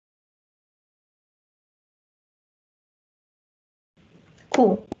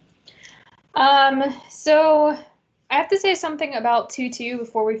Cool. So I have to say something about 2-2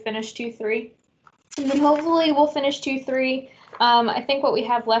 before we finish 2-3. And then hopefully we'll finish 2-3. I think what we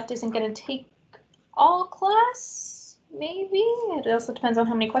have left isn't going to take all class, maybe. It also depends on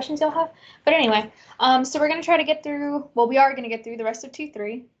how many questions you'll have. But anyway, so we're going to try to get through, well, we are going to get through the rest of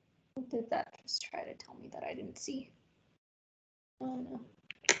 2-3. Did that just try to tell me that I didn't see? Oh, no.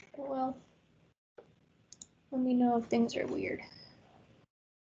 Well, let me know if things are weird.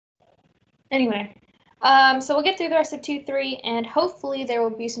 Anyway, so we'll get through the rest of 2-3, and hopefully there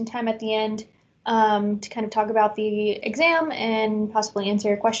will be some time at the end to kind of talk about the exam and possibly answer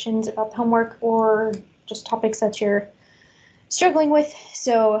your questions about the homework or just topics that you're struggling with.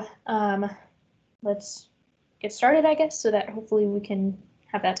 So let's get started, I guess, so that hopefully we can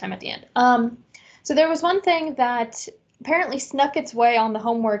have that time at the end. So there was one thing that apparently snuck its way on the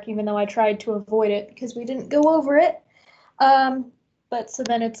homework, even though I tried to avoid it because we didn't go over it. But so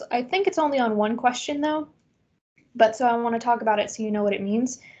then I think it's only on one question though. But so I want to talk about it so you know what it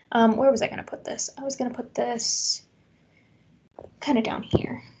means. Where was I going to put this? I was going to put this kind of down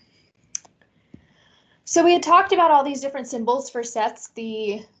here. So we had talked about all these different symbols for sets,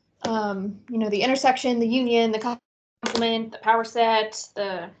 the the intersection, the union, the complement, the power set,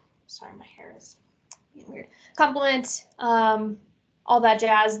 sorry, my hair is being weird. Complement, all that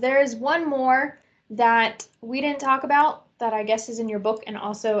jazz. There is one more that we didn't talk about that I guess is in your book and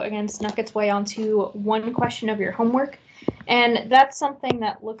also again snuck its way onto one question of your homework. And that's something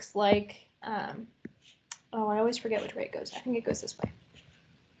that looks like, oh, I always forget which way it goes. I think it goes this way.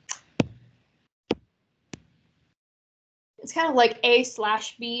 It's kind of like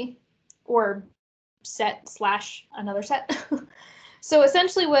A/B or set slash another set. So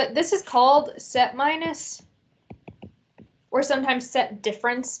essentially what this is called set minus, or sometimes set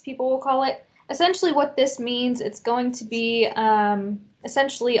difference, people will call it. Essentially what this means, it's going to be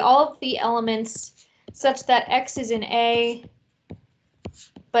essentially all of the elements such that X is in A,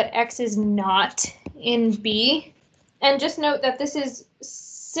 but X is not in B. And just note that this is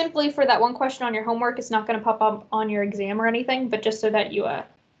simply for that one question on your homework. It's not going to pop up on your exam or anything, but just so that you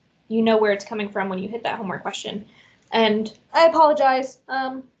know where it's coming from when you hit that homework question. And I apologize.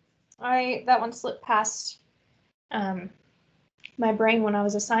 That one slipped past my brain when I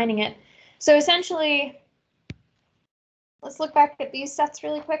was assigning it. So essentially, let's look back at these sets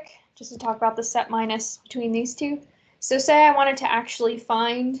really quick, just to talk about the set minus between these two. So say I wanted to actually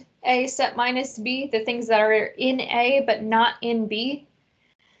find A set minus B, the things that are in A but not in B.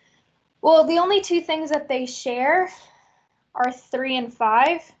 Well, the only two things that they share are 3 and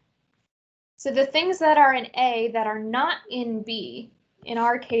 5. So the things that are in A that are not in B, in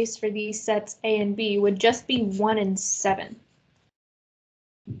our case for these sets A and B, would just be 1 and 7.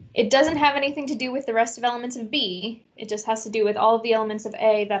 It doesn't have anything to do with the rest of elements of B. It just has to do with all of the elements of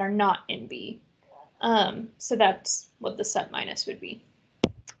A that are not in B. So that's what the set minus would be.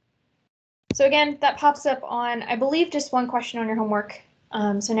 So again, that pops up on, I believe, just one question on your homework.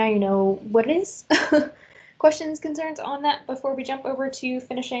 So now you know what it is. Questions, concerns on that before we jump over to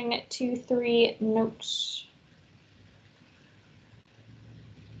finishing 2-3 notes?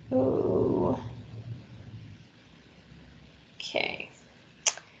 Oh. Okay.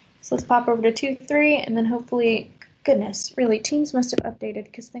 So let's pop over to 2-3 and then hopefully, goodness, really, Teams must have updated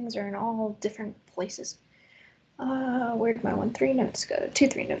because things are in all different places. Where did my 1-3 notes go?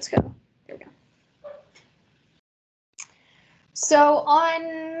 2-3 notes go? There we go. So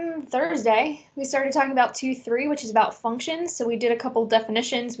on Thursday, we started talking about 2-3, which is about functions. So we did a couple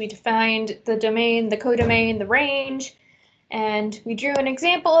definitions. We defined the domain, the codomain, the range, and we drew an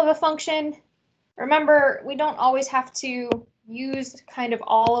example of a function. Remember, we don't always have to use kind of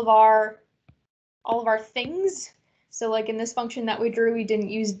all of our things. So like in this function that we drew, we didn't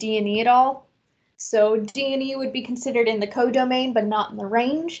use D and E at all. So D and E would be considered in the codomain, but not in the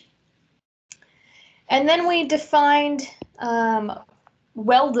range. And then we defined,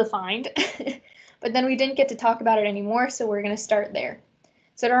 well-defined, but then we didn't get to talk about it anymore, so we're going to start there.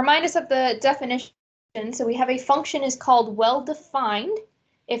 So to remind us of the definition, so we have a function is called well-defined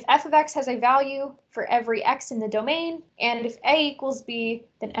if f of x has a value for every x in the domain, and if a equals b,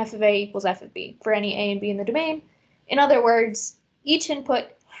 then f of a equals f of b for any a and b in the domain. In other words, each input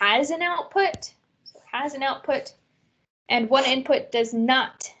has an output, and one input does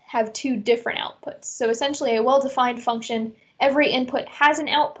not have two different outputs. So essentially a well-defined function, every input has an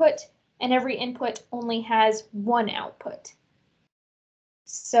output, and every input only has one output.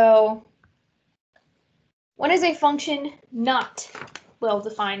 So when is a function not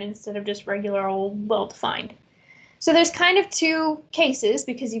well-defined instead of just regular old well-defined? So there's kind of two cases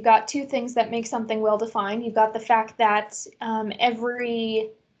because you've got two things that make something well defined. You've got the fact that every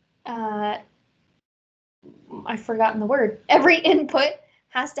input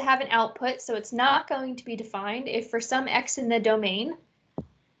has to have an output, so it's not going to be defined if for some x in the domain,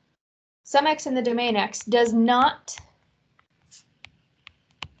 x does not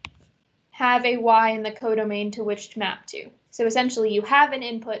have a y in the codomain to which to map to. So essentially you have an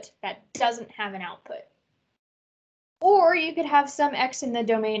input that doesn't have an output. Or you could have some x in the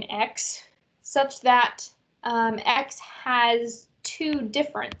domain x such that x has two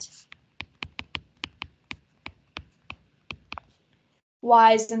different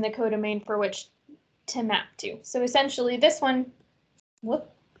y's in the codomain for which to map to. So essentially this one, let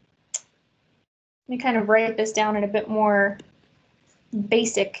me kind of write this down in a bit more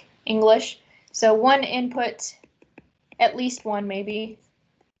basic English. So one input, at least one maybe,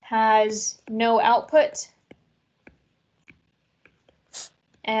 has no output,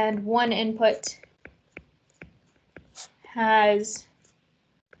 and one input has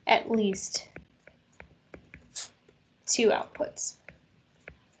at least two outputs.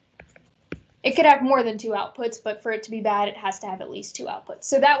 It could have more than two outputs, but for it to be bad, it has to have at least two outputs.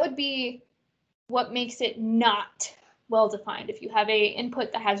 So that would be what makes it not well defined, if you have an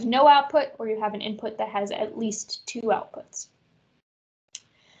input that has no output or you have an input that has at least two outputs.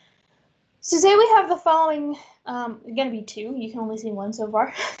 So say we have the following, going to be two, you can only see one so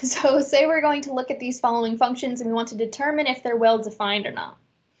far. So say we're going to look at these following functions and we want to determine if they're well defined or not.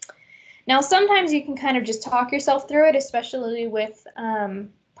 Now sometimes you can kind of just talk yourself through it, especially with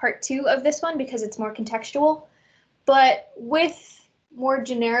part 2 of this one because it's more contextual. But with more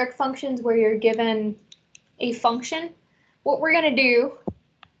generic functions where you're given a function, what we're going to do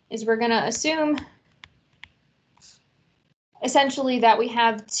is we're going to assume essentially that we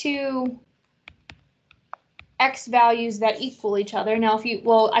have two x values that equal each other. Now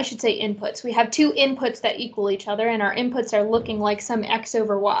I should say inputs. We have two inputs that equal each other and our inputs are looking like some x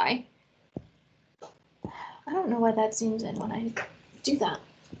over y. I don't know why that zooms in when I do that.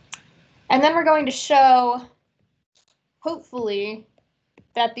 And then we're going to show, hopefully,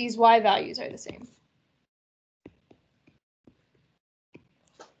 that these y values are the same.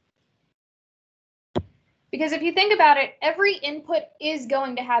 Because if you think about it, every input is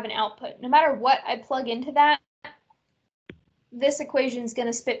going to have an output. No matter what I plug into that, this equation is going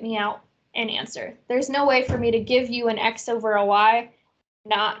to spit me out an answer. There's no way for me to give you an x over a y,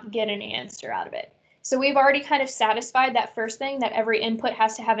 not get an answer out of it. So we've already kind of satisfied that first thing, that every input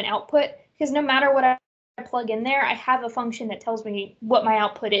has to have an output, because no matter what I plug in there, I have a function that tells me what my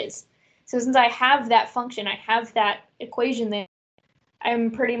output is. So since I have that function, I have that equation there,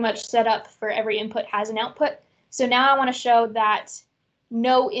 I'm pretty much set up for every input has an output. So now I want to show that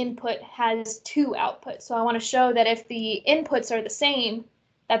no input has two outputs. So I want to show that if the inputs are the same,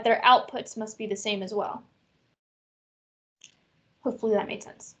 that their outputs must be the same as well. Hopefully that made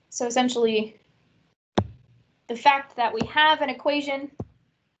sense. So essentially, the fact that we have an equation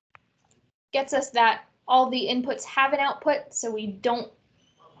gets us that all the inputs have an output, so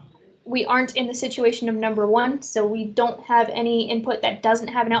we aren't in the situation of number 1, so we don't have any input that doesn't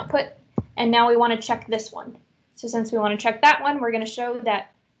have an output. And now we want to check this one. So since we want to check that one, we're going to show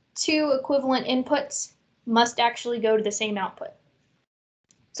that two equivalent inputs must actually go to the same output.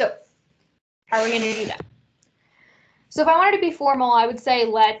 So how are we going to do that? So if I wanted to be formal, I would say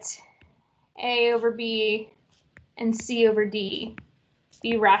let A over B and C over D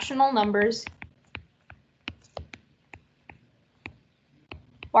be rational numbers.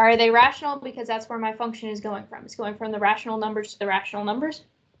 Why are they rational? Because that's where my function is going from. It's going from the rational numbers to the rational numbers.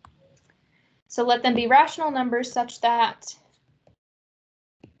 So let them be rational numbers such that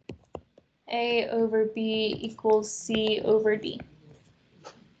A over B equals C over D.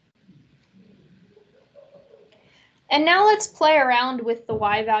 And now let's play around with the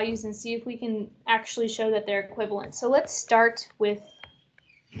y values and see if we can actually show that they're equivalent. So let's start with,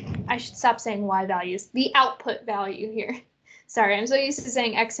 I should stop saying y values, the output value here. Sorry, I'm so used to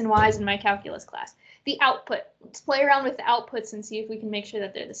saying x and y's in my calculus class. The output. Let's play around with the outputs and see if we can make sure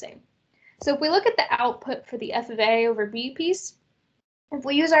that they're the same. So if we look at the output for the f of a over b piece, if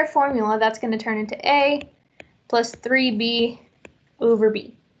we use our formula, that's going to turn into a plus 3b over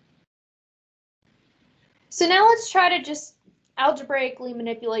b. So now let's try to just algebraically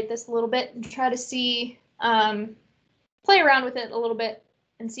manipulate this a little bit and try to see, play around with it a little bit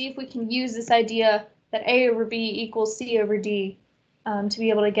and see if we can use this idea that A over B equals C over D to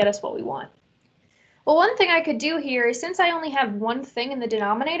be able to get us what we want. Well, one thing I could do here is, since I only have one thing in the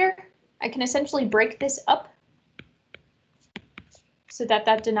denominator, I can essentially break this up so that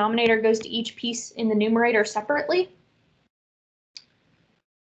that denominator goes to each piece in the numerator separately.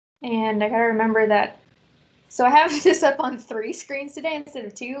 And I gotta remember that. So I have this up on 3 screens today instead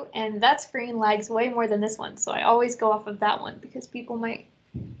of 2, and that screen lags way more than this one. So I always go off of that one because people might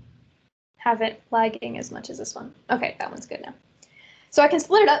have it lagging as much as this one. Okay, that one's good now. So I can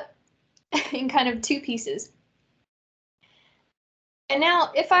split it up in kind of 2 pieces. And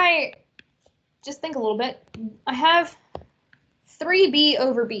now if I just think a little bit, I have 3b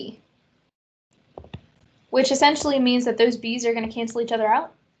over b, which essentially means that those b's are going to cancel each other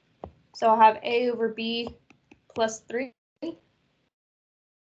out. So I'll have a over b plus 3.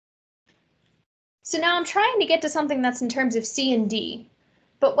 So now I'm trying to get to something that's in terms of c and d.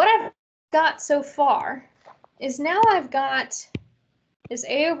 But what I've got so far is now I've got this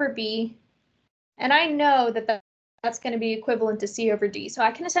a over b, and I know that that's going to be equivalent to c over d. So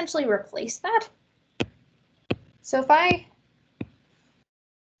I can essentially replace that. So if I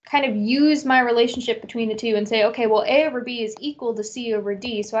kind of use my relationship between the two and say, okay, well, a over b is equal to c over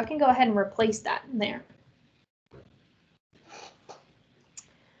d, so I can go ahead and replace that in there.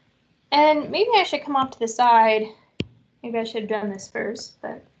 And maybe I should come off to the side. Maybe I should have done this first,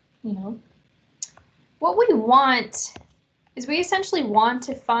 but, you know. What we want is we essentially want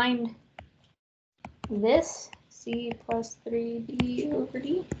to find this, c plus 3b over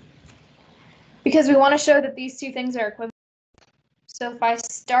d, because we want to show that these two things are equivalent. So if I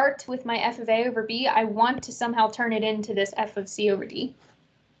start with my f of a over b, I want to somehow turn it into this f of c over d.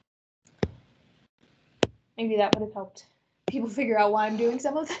 Maybe that would have helped people figure out why I'm doing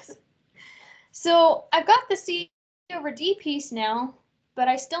some of this. So I've got the c over d piece now, but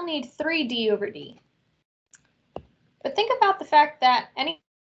I still need 3d over d. But think about the fact that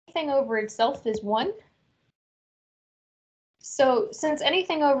anything over itself is 1. So since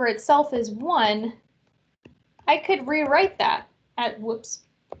anything over itself is 1, I could rewrite that at, whoops,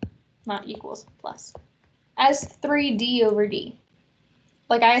 not equals, plus, as 3d over d.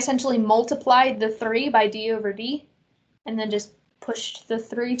 Like I essentially multiplied the 3 by d over d, and then just pushed the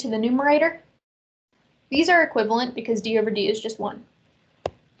 3 to the numerator. These are equivalent because d over d is just 1.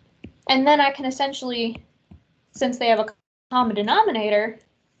 And then I can essentially, since they have a common denominator,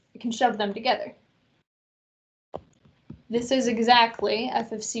 I can shove them together. This is exactly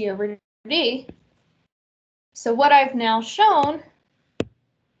f of c over d. So what I've now shown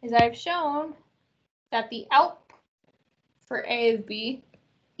is I've shown that the output for a of b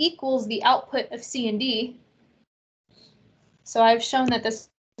equals the output of c and d. So I've shown that this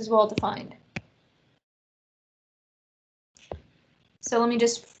is well defined. So let me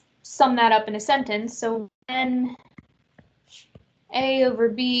just sum that up in a sentence. So when a over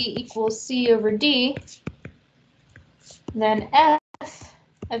b equals c over d, then f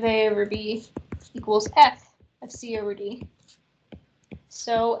of a over b equals f of c over d.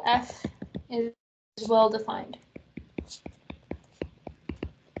 So f is well defined.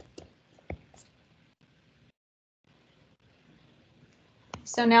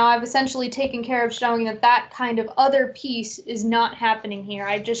 So now I've essentially taken care of showing that that kind of other piece is not happening here.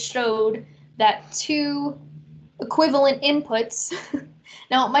 I just showed that 2 equivalent inputs.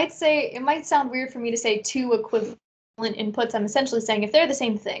 Now it might sound weird for me to say 2 equivalent inputs. I'm essentially saying if they're the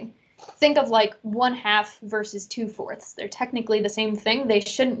same thing, think of like 1/2 versus 2/4. They're technically the same thing. They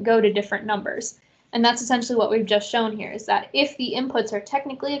shouldn't go to different numbers. And that's essentially what we've just shown here, is that if the inputs are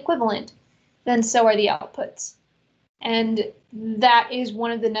technically equivalent, then so are the outputs. And that is one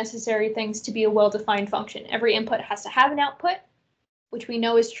of the necessary things to be a well-defined function. Every input has to have an output, which we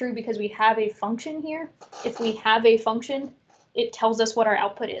know is true because we have a function here. If we have a function, it tells us what our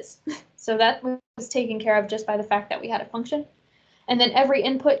output is. So that was taken care of just by the fact that we had a function. And then every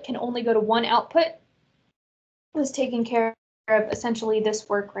input can only go to one output. It was taken care of essentially this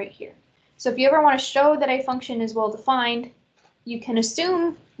work right here. So if you ever want to show that a function is well-defined, you can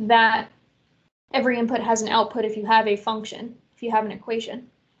assume that every input has an output if you have a function, if you have an equation.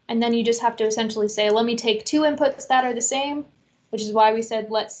 And then you just have to essentially say, let me take 2 inputs that are the same, which is why we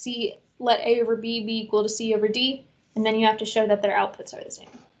said let a over b be equal to c over d, and then you have to show that their outputs are the same.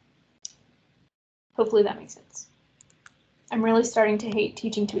 Hopefully that makes sense. I'm really starting to hate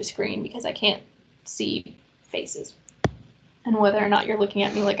teaching to a screen because I can't see faces and whether or not you're looking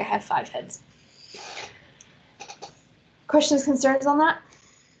at me like I have 5 heads. Questions, concerns on that?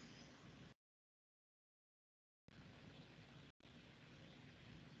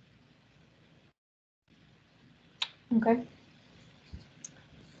 Okay.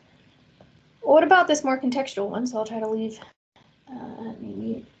 What about this more contextual one? So I'll try to leave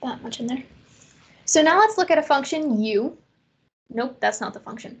maybe that much in there. So now let's look at a function u. Nope, that's not the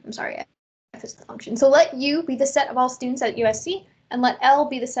function. I'm sorry, f is the function. So let u be the set of all students at USC, and let L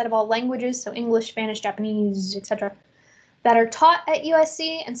be the set of all languages, so English, Spanish, Japanese, etc., that are taught at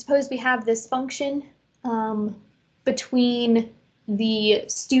USC, and suppose we have this function between the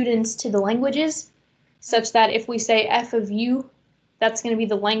students to the languages, such that if we say f of u, that's going to be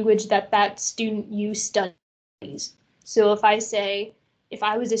the language that that student u studies. So if I say, if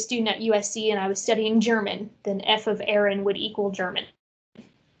I was a student at USC and I was studying German, then f of Aaron would equal German.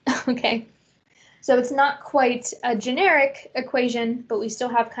 Okay, so it's not quite a generic equation, but we still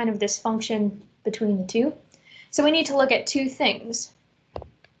have kind of this function between the two. So we need to look at two things.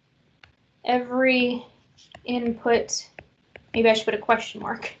 Every input, maybe I should put a question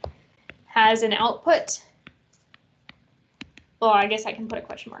mark, has an output. Well, I guess I can put a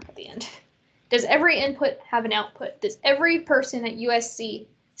question mark at the end. Does every input have an output? Does every person at USC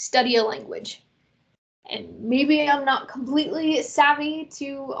study a language? And maybe I'm not completely savvy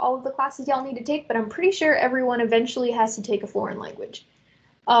to all of the classes y'all need to take, but I'm pretty sure everyone eventually has to take a foreign language.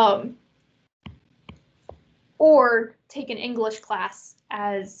 Or take an English class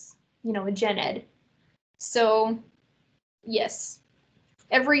as, you know, a gen ed. So yes,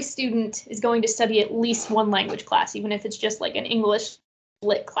 every student is going to study at least one language class, even if it's just like an English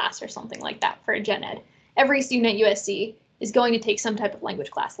lit class or something like that for a gen ed. Every student at USC is going to take some type of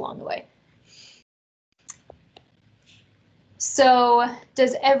language class along the way. So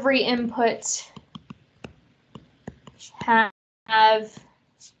does every input have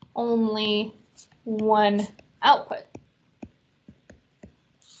only one output?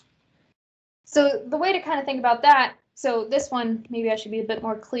 So the way to kind of think about that, so this one, maybe I should be a bit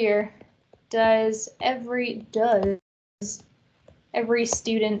more clear. Does every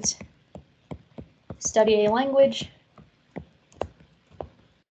student study a language?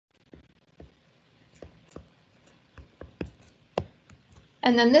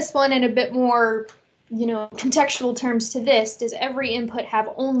 And then this one, in a bit more, you know, contextual terms to this, does every input have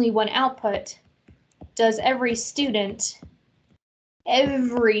only one output? Does every student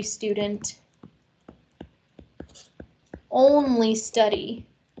only study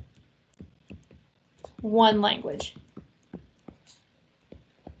one language?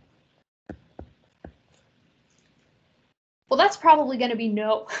 Well, that's probably going to be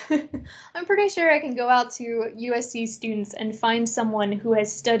no. I'm pretty sure I can go out to USC students and find someone who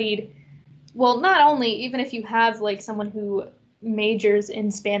has studied, well, not only, even if you have like someone who majors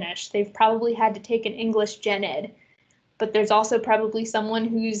in Spanish, they've probably had to take an English gen ed, but there's also probably someone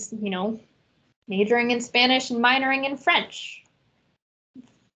who's, you know, majoring in Spanish and minoring in French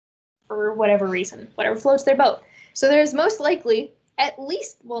for whatever reason, whatever floats their boat. So there's most likely at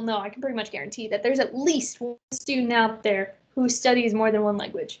least, well, no, I can pretty much guarantee that there's at least one student out there who studies more than one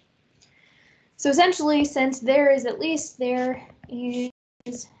language. So essentially, since there is at least, let me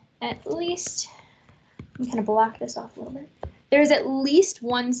kind of block this off a little bit. There's at least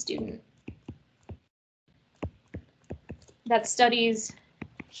one student that studies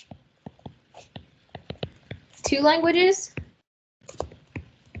two languages.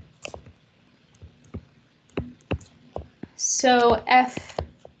 So F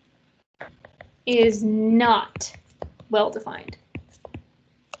is not well defined.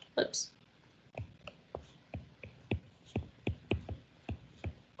 Oops.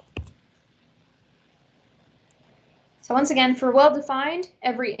 So once again, for well defined,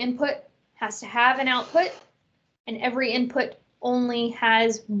 every input has to have an output, and every input only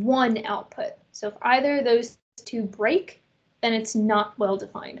has one output. So if either of those two break, then it's not well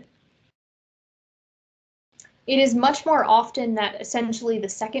defined. It is much more often that essentially the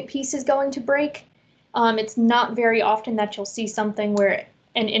second piece is going to break. It's not very often that you'll see something where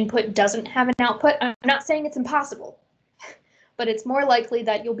an input doesn't have an output. I'm not saying it's impossible, but it's more likely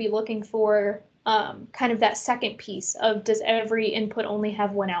that you'll be looking for kind of that second piece of, does every input only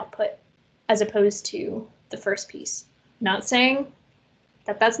have one output, as opposed to the first piece. Not saying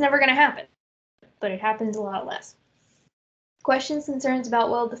that that's never going to happen, but it happens a lot less. Questions, concerns about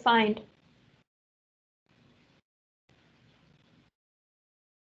well-defined?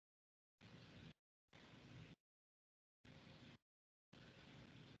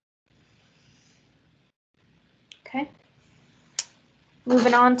 Okay.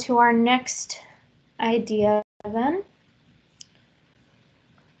 Moving on to our next idea then.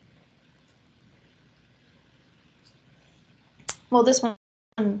 Well, this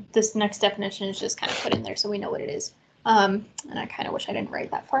next definition is just kind of put in there so we know what it is. And I kind of wish I didn't write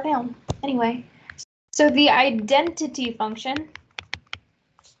that far down. Anyway, so the identity function.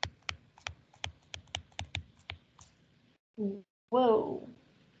 Whoa,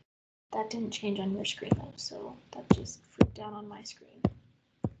 that didn't change on your screen though, so that just freaked out on my screen.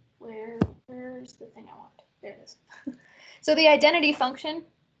 Where's the thing I want? There it is. So the identity function,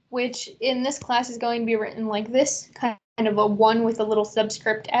 which in this class is going to be written like this, kind of a 1 with a little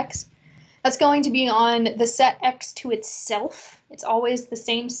subscript x. That's going to be on the set x to itself. It's always the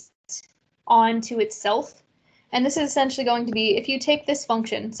same on to itself. And this is essentially going to be, if you take this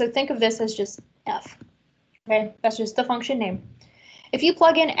function, so think of this as just f. Okay, that's just the function name. If you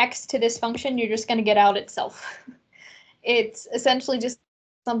plug in x to this function, you're just going to get out itself. It's essentially just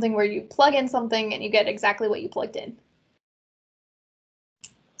something where you plug in something and you get exactly what you plugged in.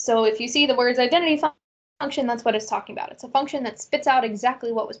 So if you see the words identity function, that's what it's talking about. It's a function that spits out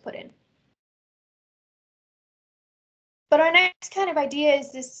exactly what was put in. But our next kind of idea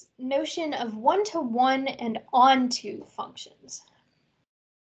is this notion of one-to-one and onto functions.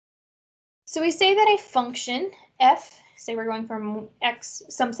 So we say that a function, f, say we're going from x,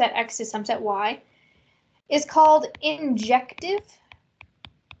 some set x to some set y, is called injective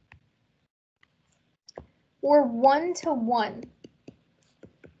or one-to-one.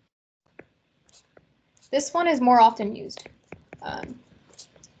 This one is more often used.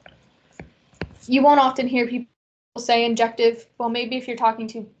 You won't often hear people say injective. Well, maybe if you're talking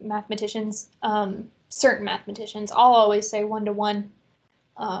to mathematicians, certain mathematicians, I'll always say one-to-one.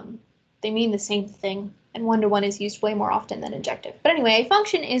 They mean the same thing, and one-to-one is used way more often than injective. But anyway, a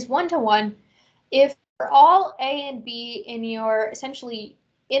function is one-to-one if for all a and b in your essentially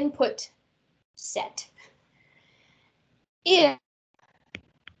input set, if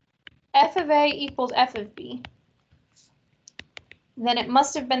f of a equals f of b, then it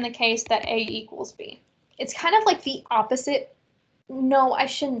must have been the case that a equals b. It's kind of like the opposite. No, I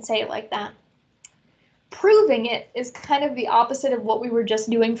shouldn't say it like that. Proving it is kind of the opposite of what we were just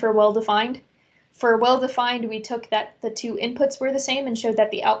doing for well-defined. For well-defined, we took that the two inputs were the same and showed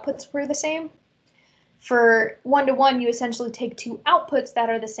that the outputs were the same. For one-to-one, you essentially take two outputs that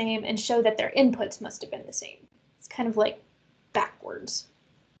are the same and show that their inputs must have been the same. It's kind of like backwards.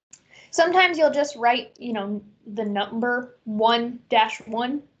 Sometimes you'll just write, the number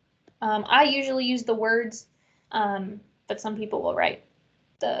 1-1. I usually use the words, but some people will write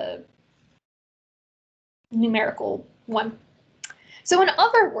the numerical 1. So in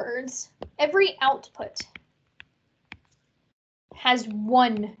other words, every output has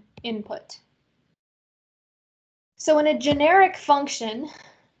one input. So in a generic function,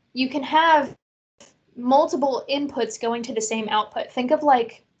 you can have multiple inputs going to the same output. Think of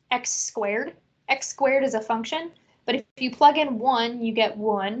like x squared. X squared is a function, but if you plug in 1, you get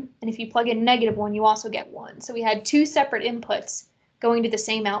 1, and if you plug in -1, you also get 1. So we had two separate inputs going to the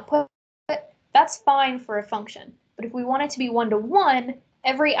same output. That's fine for a function, but if we want it to be one-to-one,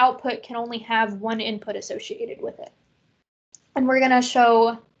 every output can only have one input associated with it. And we're going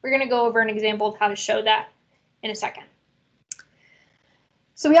to go over an example of how to show that in a second.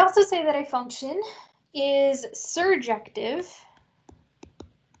 So we also say that a function is surjective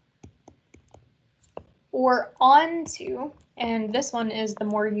or onto, and this one is the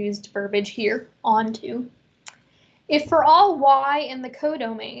more used verbiage here, onto, if for all y in the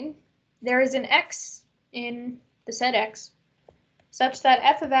codomain, there is an x in the set x such that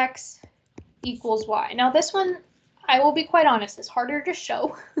f of x equals y. Now this one, I will be quite honest, is harder to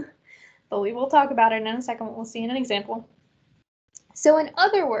show, but we will talk about it in a second. We'll see in an example. So in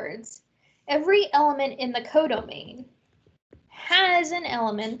other words, every element in the codomain has an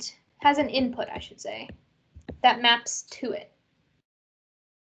input, I should say, that maps to it.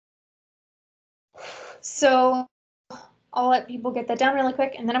 So I'll let people get that down really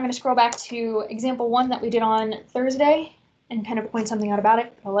quick, and then I'm going to scroll back to example 1 that we did on Thursday and kind of point something out about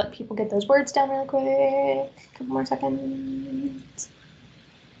it. I'll let people get those words down really quick. A couple more seconds.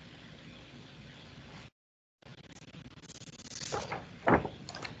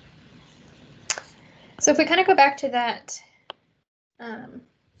 So if we kind of go back to that,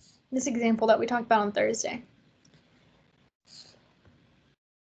 this example that we talked about on Thursday,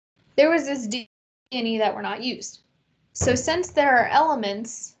 there was this D&E that were not used. So since there are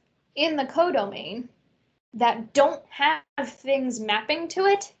elements in the codomain that don't have things mapping to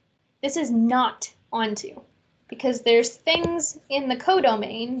it, this is not onto, because there's things in the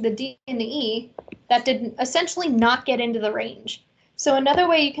codomain, the D and the E, that did essentially not get into the range. So another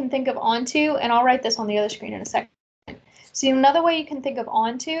way you can think of onto, and I'll write this on the other screen in a second. So another way you can think of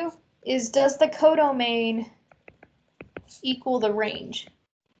onto is, does the codomain equal the range?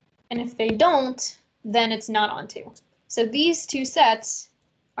 And if they don't, then it's not onto. So these two sets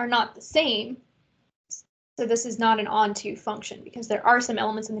are not the same. So this is not an onto function because there are some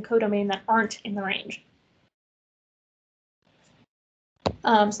elements in the codomain that aren't in the range.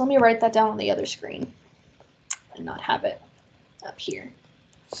 So let me write that down on the other screen and not have it up here.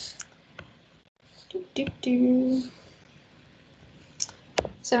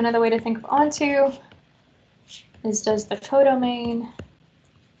 So another way to think of onto is does the codomain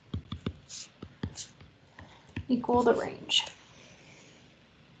equal the range?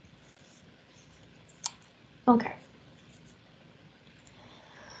 Okay.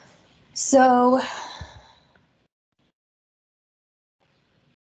 So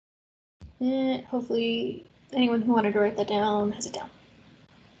hopefully anyone who wanted to write that down has it down.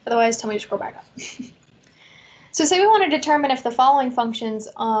 Otherwise, tell me to scroll back up. So say we want to determine if the following functions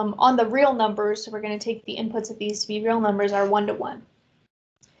on the real numbers, so we're going to take the inputs of these to be real numbers, are 1 to 1.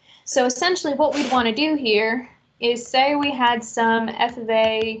 So essentially what we'd want to do here is say we had some f of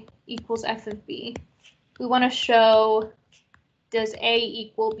a equals f of b. We want to show, does a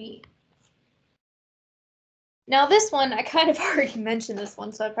equal b? Now this one, I kind of already mentioned this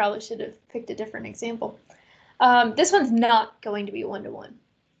one, so I probably should have picked a different example. This one's not going to be 1 to 1.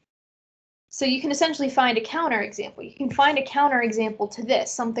 So you can essentially find a counter example. You can find a counter example to this,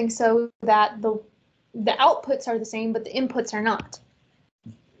 something so that the outputs are the same, but the inputs are not.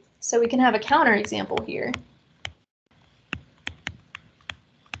 So we can have a counter example here.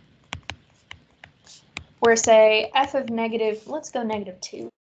 Where say f of negative, let's go negative 2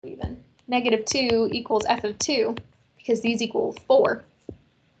 even. Negative 2 equals f of 2 because these equal 4.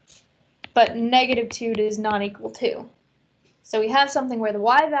 But negative 2 does not equal 2. So we have something where the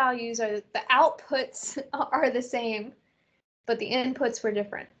y values are, the outputs are the same, but the inputs were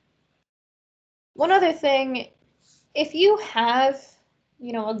different. One other thing, if you have,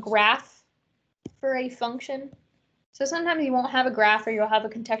 a graph for a function, so sometimes you won't have a graph or you'll have a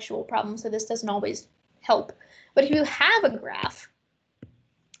contextual problem, so this doesn't always help. But if you have a graph,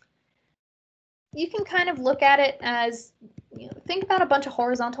 you can kind of look at it as, think about a bunch of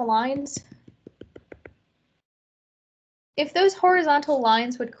horizontal lines. If those horizontal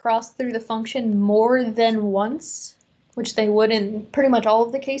lines would cross through the function more than once, which they would in pretty much all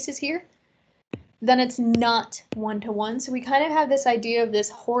of the cases here, then it's not 1 to 1. So we kind of have this idea of this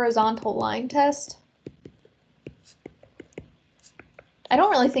horizontal line test. I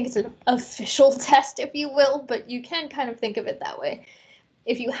don't really think it's an official test, if you will, but you can kind of think of it that way.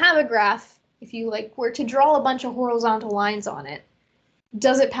 If you have a graph, if you were to draw a bunch of horizontal lines on it,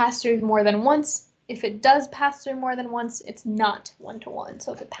 does it pass through more than once? If it does pass through more than once, it's not 1 to 1.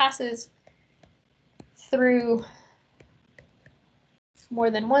 So if it passes through more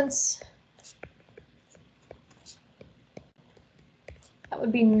than once, that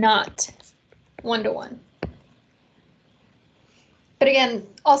would be not 1 to 1. But again,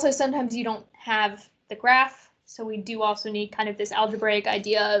 also sometimes you don't have the graph, so we do also need kind of this algebraic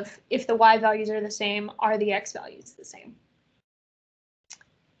idea of if the y values are the same, are the x values the same?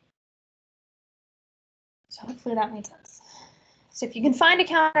 So hopefully that made sense. So if you can find a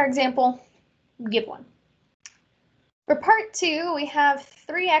counterexample, give one. For part 2, we have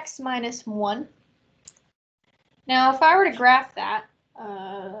 3x minus 1. Now, if I were to graph that,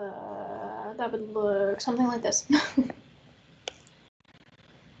 that would look something like this.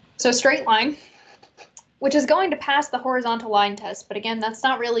 So a straight line, which is going to pass the horizontal line test. But again, that's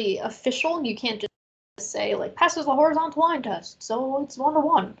not really official. You can't just say, passes the horizontal line test, so it's 1 to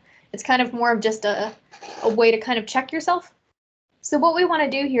 1. It's kind of more of just a way to kind of check yourself. So what we want to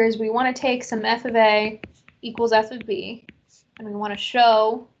do here is we want to take some f of a equals f of b, and we want to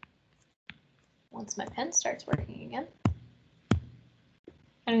show, once my pen starts working again,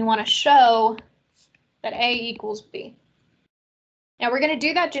 and we want to show that a equals b. Now we're going to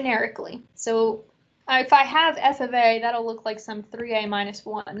do that generically. So if I have f of a, that'll look like some 3a minus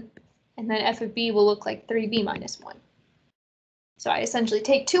 1, and then f of b will look like 3b minus 1. So I essentially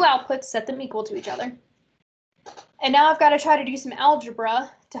take two outputs, set them equal to each other. And now I've got to try to do some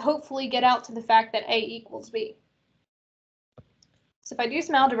algebra to hopefully get out to the fact that a equals b. So if I do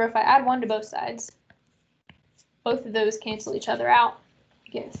some algebra, if I add 1 to both sides, both of those cancel each other out.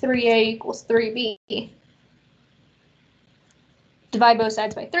 You get 3a equals 3b. Divide both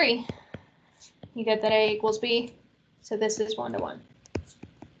sides by 3. You get that a equals b. So this is 1 to 1.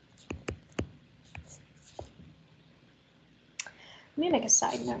 Let me make a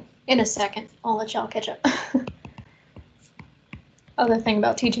side note. In a second, I'll let y'all catch up. Other thing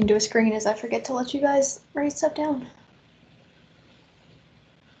about teaching to a screen is I forget to let you guys write stuff down.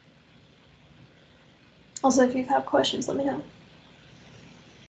 Also, if you have questions, let me know.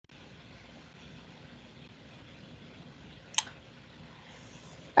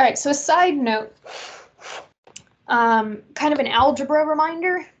 All right, so a side note, kind of an algebra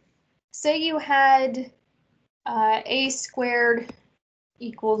reminder. Say you had a squared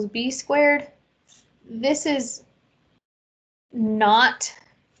equals b squared. This is not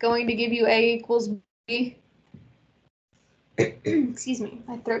going to give you a equals b. Excuse me,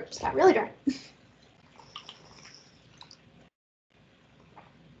 my throat just got really dry.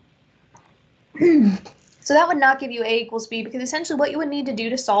 So that would not give you a equals b, because essentially what you would need to do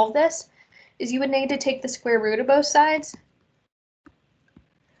to solve this is you would need to take the square root of both sides.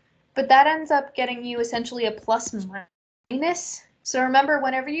 But that ends up getting you essentially a plus minus. So remember,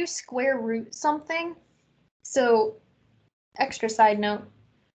 whenever you square root something, so extra side note,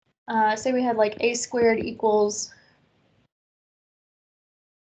 say we had like a squared equals,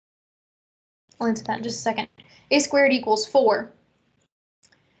 I'll answer that in just a second. A squared equals 4.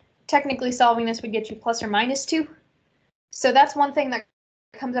 Technically solving this would get you plus or minus 2. So that's one thing that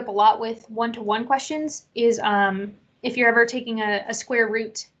comes up a lot with one-to-one questions is if you're ever taking a square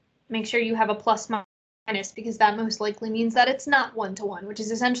root, make sure you have a plus minus, because that most likely means that it's not one-to-one, which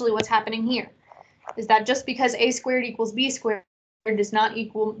is essentially what's happening here. Is that just because a squared equals b squared does not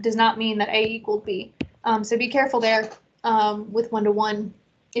mean that a equaled b. So be careful there with one-to-one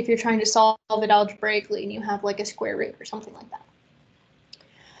if you're trying to solve it algebraically and you have like a square root or something like that.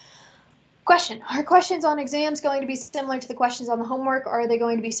 Question: are questions on exams going to be similar to the questions on the homework, or are they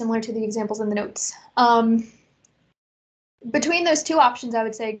going to be similar to the examples in the notes? Between those two options, I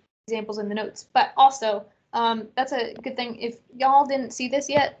would say examples in the notes, but also that's a good thing. If y'all didn't see this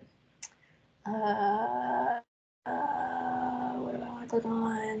yet, what do I want to click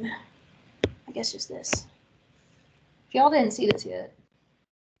on? I guess just this. If y'all didn't see this yet,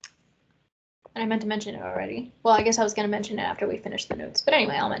 and I meant to mention it already. Well, I guess I was going to mention it after we finish the notes, but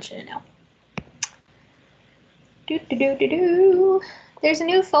anyway, I'll mention it now. There's a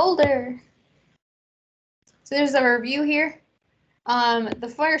new folder. So there's a review here.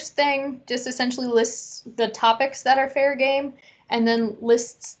 The first thing just essentially lists the topics that are fair game, and then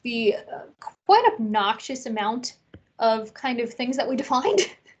lists the quite obnoxious amount of kind of things that we defined.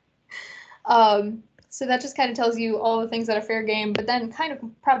 So that just kind of tells you all the things that are fair game, but then kind of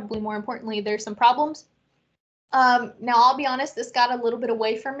probably more importantly, there's some problems. Now, I'll be honest, this got a little bit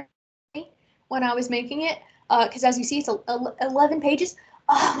away from me when I was making it, because as you see, it's 11 pages,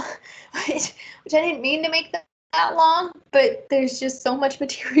 which I didn't mean to make that long, but there's just so much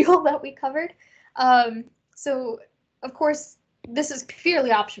material that we covered. So, of course, this is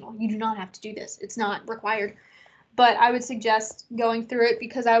purely optional. You do not have to do this. It's not required. But I would suggest going through it,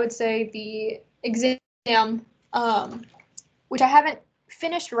 because I would say the exam, which I haven't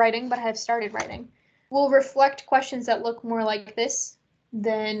finished writing, but I have started writing, will reflect questions that look more like this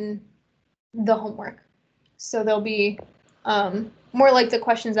than the homework. So they'll be more like the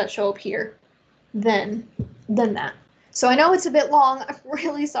questions that show up here than that. So I know it's a bit long. I'm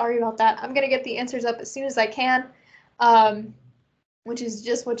really sorry about that. I'm going to get the answers up as soon as I can, which is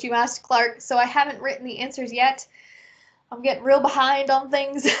just what you asked, Clark. So I haven't written the answers yet. I'm getting real behind on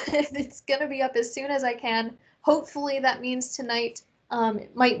things. It's going to be up as soon as I can. Hopefully that means tonight.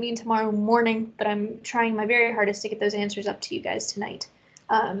 It might mean tomorrow morning, but I'm trying my very hardest to get those answers up to you guys tonight,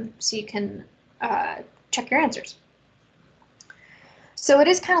 so you can check your answers. So it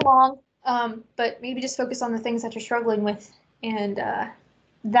is kind of long, but maybe just focus on the things that you're struggling with, and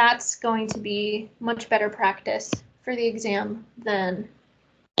that's going to be much better practice for the exam than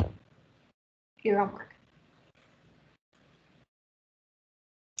your homework.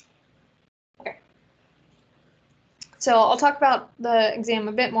 Okay. So I'll talk about the exam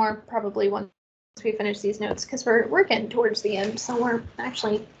a bit more probably once we finish these notes, because we're getting towards the end, so we're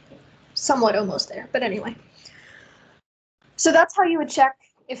actually somewhat almost there. But anyway, so that's how you would check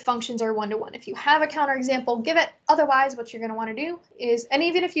if functions are one-to-one. If you have a counterexample, give it. Otherwise, what you're going to want to do is, and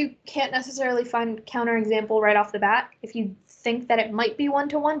even if you can't necessarily find counterexample right off the bat, if you think that it might be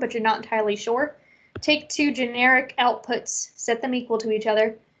one-to-one, but you're not entirely sure, take two generic outputs, set them equal to each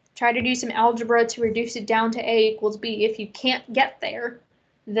other, try to do some algebra to reduce it down to a equals b. If you can't get there,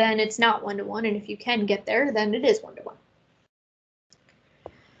 then it's not one-to-one, and if you can get there, then it is one-to-one.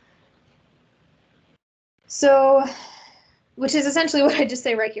 So, which is essentially what I just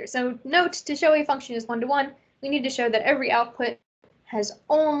say right here. So note, to show a function is one-to-one, we need to show that every output has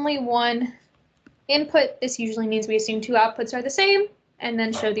only one input. This usually means we assume two outputs are the same, and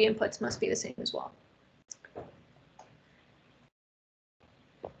then show the inputs must be the same as well.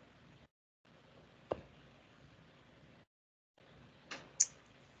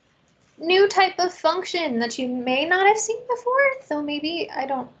 New type of function that you may not have seen before, though maybe, I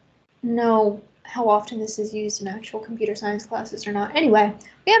don't know how often this is used in actual computer science classes or not. Anyway,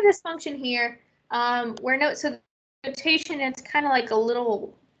 we have this function here where so the notation, it's kind of like a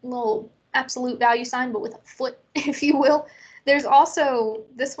little absolute value sign, but with a foot, if you will. There's also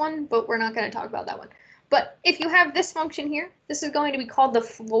this one, but we're not going to talk about that one. But if you have this function here, this is going to be called the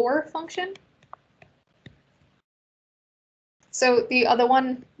floor function. So the other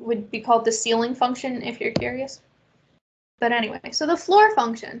one would be called the ceiling function, if you're curious. But anyway, so the floor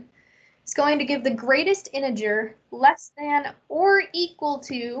function is going to give the greatest integer less than or equal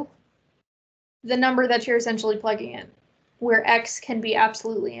to the number that you're essentially plugging in, where x can be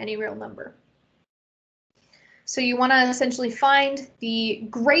absolutely any real number. So you want to essentially find the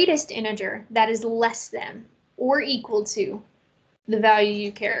greatest integer that is less than or equal to the value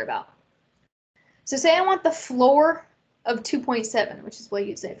you care about. So say I want the floor of 2.7, which is what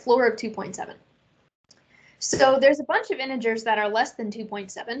you'd say, floor of 2.7. So there's a bunch of integers that are less than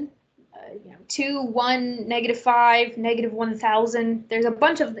 2.7. 2, 1, -5, -1000. There's a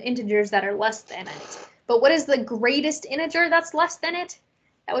bunch of integers that are less than it. But what is the greatest integer that's less than it?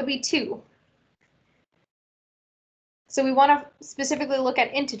 That would be 2. So we want to specifically look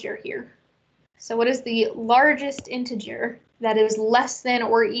at integer here. So what is the largest integer that is less than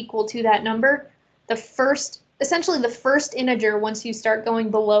or equal to that number? Essentially the first integer once you start going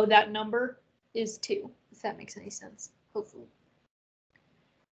below that number is 2, if that makes any sense, hopefully.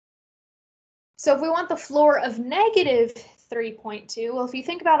 So if we want the floor of -3.2, well, if you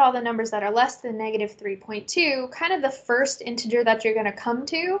think about all the numbers that are less than -3.2, kind of the first integer that you're going to come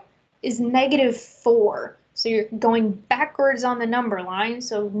to is -4. So you're going backwards on the number line.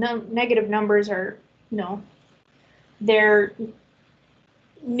 So negative numbers are, they're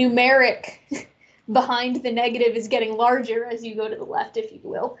numeric behind the negative is getting larger as you go to the left, if you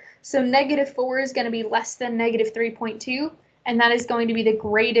will. So -4 is going to be less than -3.2, and that is going to be the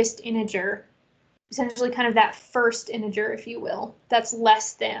greatest integer. Essentially kind of that first integer, if you will, that's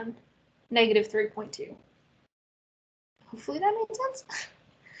less than -3.2. Hopefully that made sense.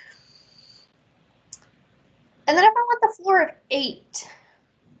 And then if I want the floor of 8.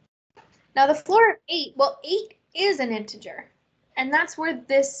 Now the floor of 8, well, 8 is an integer, and that's where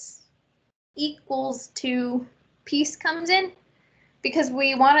this equals to piece comes in, because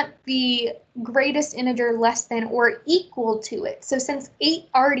we want the greatest integer less than or equal to it. So since 8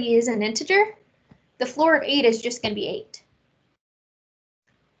 already is an integer, the floor of 8 is just going to be 8.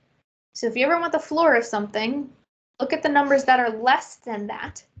 So if you ever want the floor of something, look at the numbers that are less than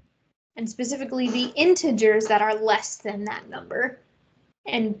that, and specifically the integers that are less than that number,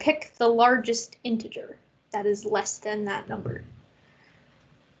 and pick the largest integer that is less than that number.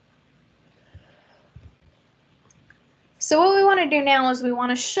 So what we want to do now is we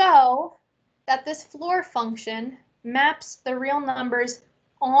want to show that this floor function maps the real numbers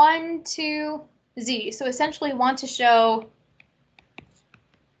onto z. So essentially want to show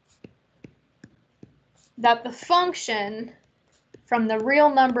that the function from the real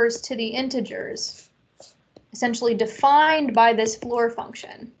numbers to the integers, essentially defined by this floor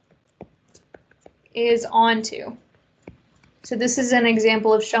function, is onto. So this is an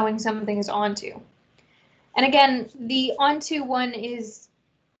example of showing something is onto. And again, the onto one is,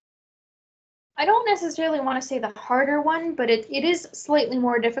 I don't necessarily want to say the harder one, but it is slightly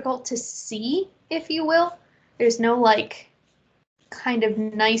more difficult to see, if you will. There's no like kind of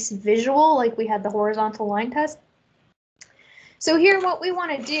nice visual like we had the horizontal line test. So here what we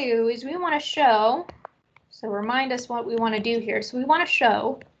want to do is we want to show, so remind us what we want to do here. So we want to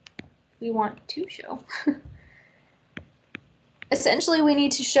show, essentially we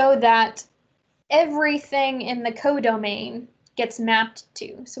need to show that everything in the codomain gets mapped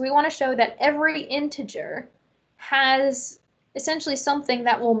to. So we want to show that every integer has essentially something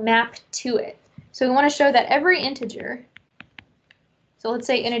that will map to it. So we want to show that every integer, so let's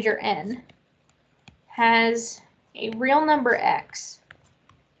say integer n, has a real number x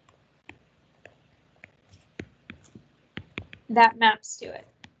that maps to it.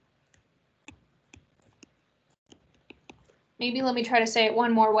 Maybe let me try to say it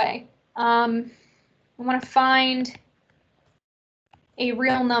one more way. I want to find a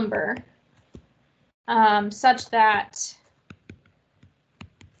real number such that,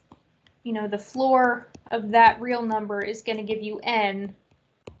 the floor of that real number is going to give you n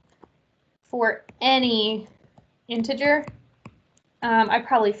for any integer. I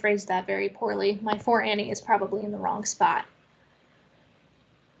probably phrased that very poorly. My for any is probably in the wrong spot.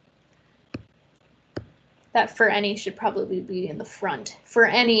 That for any should probably be in the front. For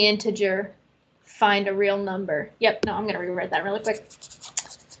any integer, find a real number. Yep, no, I'm going to rewrite that really quick.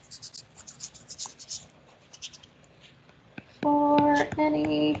 For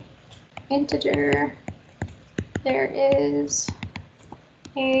any integer, there is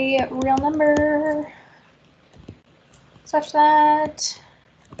a real number such that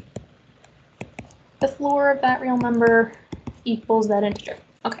the floor of that real number equals that integer.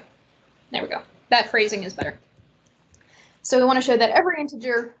 Okay, there we go. That phrasing is better. So we want to show that every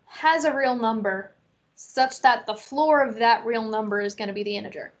integer has a real number such that the floor of that real number is going to be the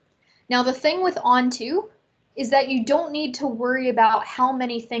integer. Now the thing with onto is that you don't need to worry about how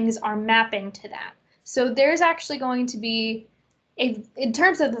many things are mapping to that. So there's actually going to be, in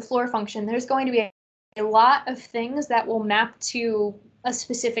terms of the floor function, there's going to be a lot of things that will map to a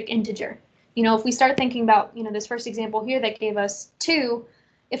specific integer. You know, if we start thinking about, you know, this first example here that gave us 2,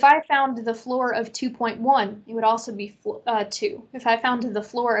 if I found the floor of 2.1, it would also be 2. If I found the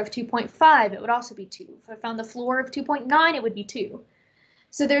floor of 2.5, it would also be 2. If I found the floor of 2.9, it would be 2.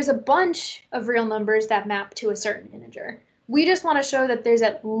 So there's a bunch of real numbers that map to a certain integer. We just want to show that there's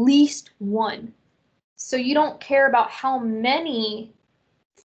at least one. So you don't care about how many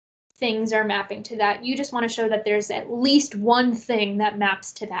things are mapping to that. You just want to show that there's at least one thing that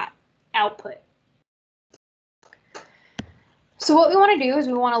maps to that output. So what we want to do is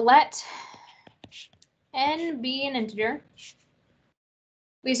we want to let n be an integer.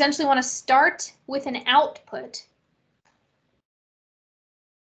 We essentially want to start with an output.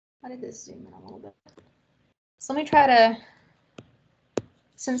 How did this zoom in a little bit? So let me try to,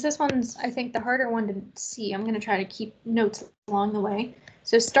 since this one's, I think, the harder one to see, I'm going to try to keep notes along the way.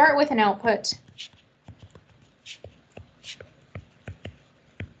 So start with an output.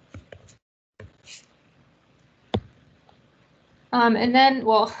 And then,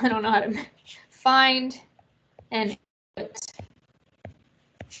 well, I don't know how to find an input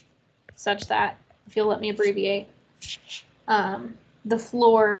such that, if you'll let me abbreviate, the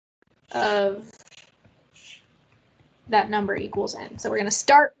floor of that number equals n. So we're going to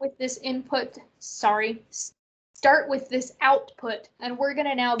start with this input, start with this output, and we're going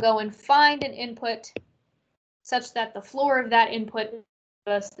to now go and find an input such that the floor of that input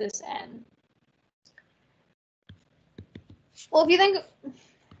is this n. Well, if you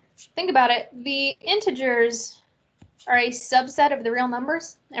think about it, the integers are a subset of the real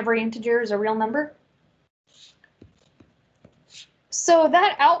numbers. Every integer is a real number. So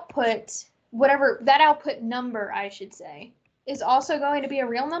that output, whatever that output number, I should say, is also going to be a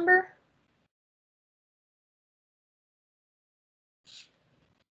real number.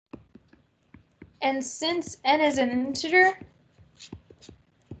 And since n is an integer,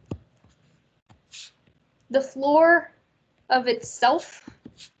 the floor of itself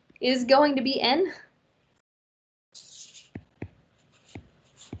is going to be n.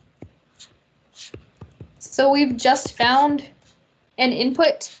 So we've just found an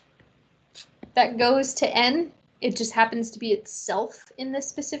input that goes to n. It just happens to be itself in this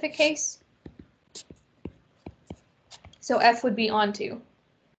specific case. So f would be onto.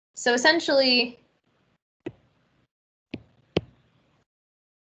 So essentially,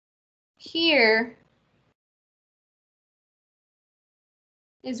 here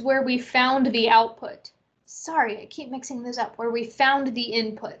is where we found the output. Sorry, I keep mixing those up, where we found the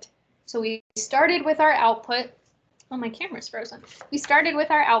input. So we started with our output. Oh, my camera's frozen. We started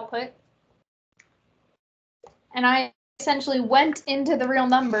with our output, and I essentially went into the real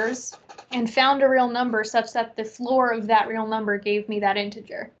numbers and found a real number such that the floor of that real number gave me that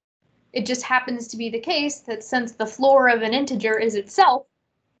integer. It just happens to be the case that since the floor of an integer is itself,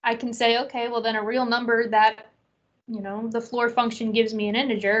 I can say, okay, well then a real number that, you know, the floor function gives me an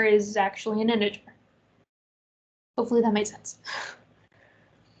integer is actually an integer. Hopefully that made sense.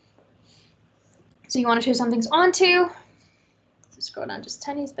 So you want to show something's onto. Let's scroll down just a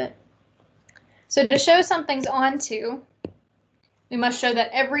tiny bit. So to show something's onto, we must show that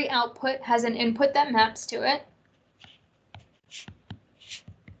every output has an input that maps to it.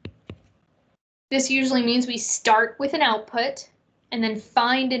 This usually means we start with an output and then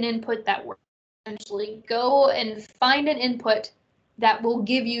find an input that works. Essentially, go and find an input that will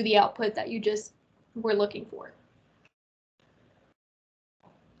give you the output that you just were looking for.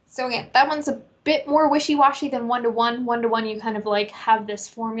 So again, that one's a bit more wishy-washy than one-to-one. One-to-one, you kind of like have this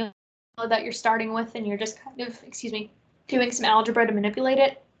formula that you're starting with and you're just kind of, doing some algebra to manipulate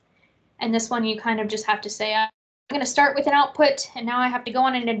it. And this one, you kind of just have to say, I'm going to start with an output and now I have to go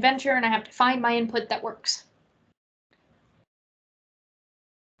on an adventure and I have to find my input that works.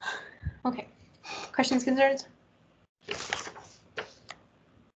 Okay, questions, concerns?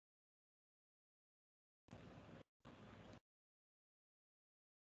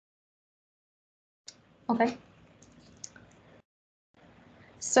 Okay.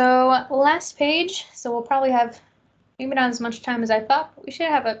 So last page, so we'll probably have maybe not as much time as I thought, but we should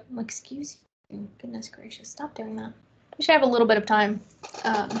have a, excuse you, goodness gracious, stop doing that. We should have a little bit of time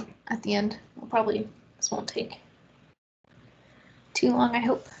at the end. We'll probably, this won't take too long, I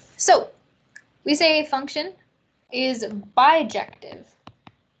hope. So we say a function is bijective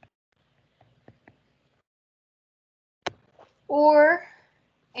or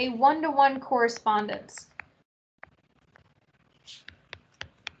a one-to-one correspondence.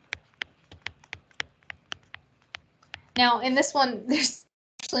 Now, in this one, there's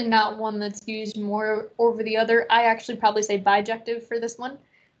actually not one that's used more over the other. I actually probably say bijective for this one,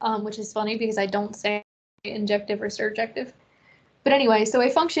 which is funny because I don't say injective or surjective. But anyway, so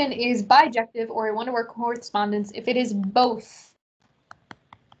a function is bijective or a one-to-one correspondence if it is both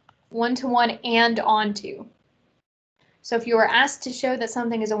one-to-one and onto. So if you are asked to show that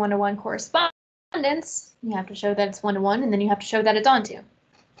something is a one-to-one correspondence, you have to show that it's one-to-one, and then you have to show that it's onto.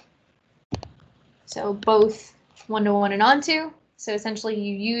 So both one-to-one and onto. So essentially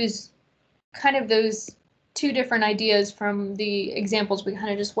you use kind of those two different ideas from the examples we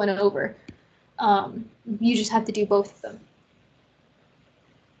kind of just went over. You just have to do both of them.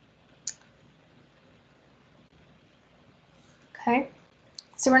 Okay,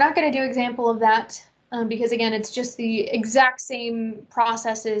 so we're not going to do example of that because again, it's just the exact same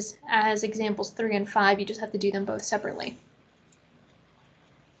processes as examples 3 and 5. You just have to do them both separately.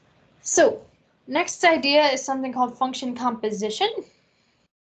 So next idea is something called function composition.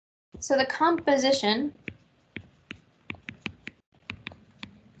 So the composition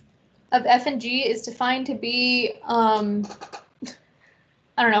of f and g is defined to be, I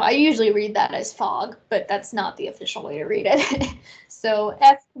don't know, I usually read that as fog, but that's not the official way to read it. So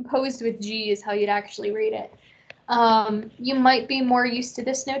f composed with g is how you'd actually read it. You might be more used to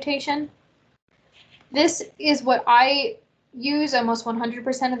this notation. This is what I use almost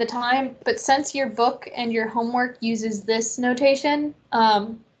 100% of the time, but since your book and your homework uses this notation,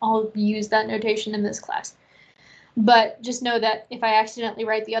 I'll use that notation in this class. But just know that if I accidentally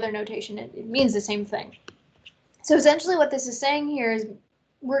write the other notation, it means the same thing. So essentially what this is saying here is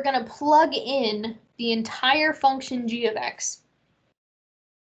we're going to plug in the entire function g of x.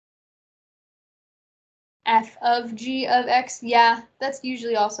 F of g of x, yeah, that's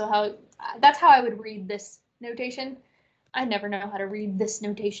usually also that's how I would read this notation. I never know how to read this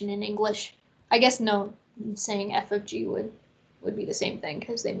notation in English. I guess no, saying f of g would be the same thing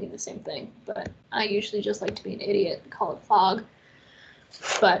because they mean the same thing, but I usually just like to be an idiot and call it fog.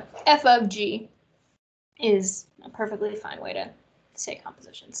 But f of g is a perfectly fine way to say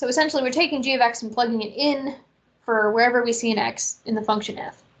composition. So essentially we're taking g of x and plugging it in for wherever we see an x in the function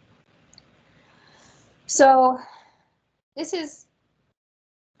f. So this is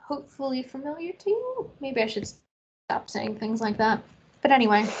hopefully familiar to you. Maybe I should stop saying things like that. But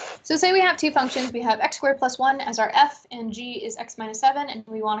anyway, so say we have two functions. We have x squared plus 1 as our f, and g is x minus 7, and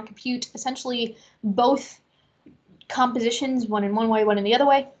we want to compute essentially both compositions, one in one way, one in the other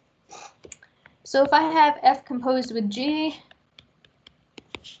way. So if I have f composed with g,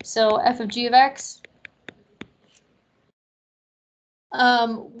 so f of g of x,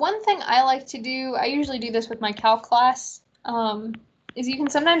 one thing I like to do, I usually do this with my calc class, is you can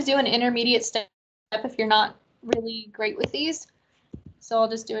sometimes do an intermediate step if you're not really great with these. So I'll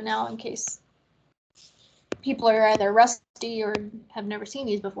just do it now in case people are either rusty or have never seen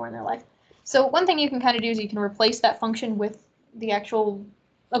these before in their life. So one thing you can kind of do is you can replace that function with the actual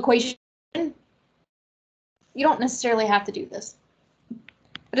equation. You don't necessarily have to do this.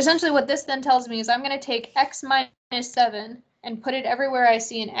 But essentially what this then tells me is I'm going to take x minus 7 and put it everywhere I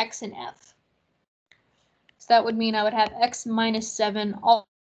see an x in f. So that would mean I would have x minus 7 all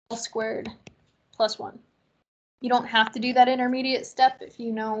squared plus 1. You don't have to do that intermediate step if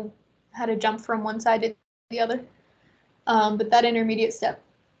you know how to jump from one side to the other. But that intermediate step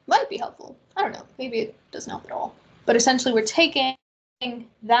might be helpful. I don't know, maybe it doesn't help at all. But essentially we're taking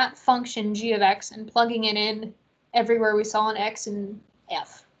that function g of x and plugging it in everywhere we saw an x in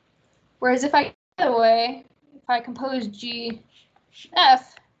f. Whereas if I the other way, if I compose g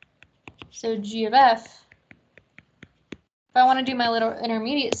f, so g of f, if I want to do my little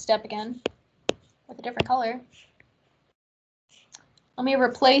intermediate step again with a different color, let me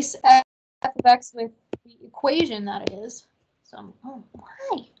replace f of x with the equation that it is. So, oh,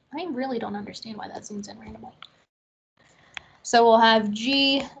 why? I really don't understand why that zooms in randomly. So we'll have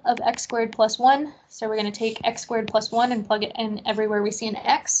g of x squared plus 1. So we're going to take x squared plus 1 and plug it in everywhere we see an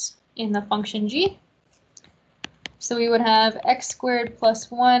x in the function g. So we would have x squared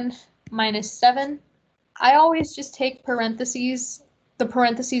plus 1 minus 7. I always just take parentheses, the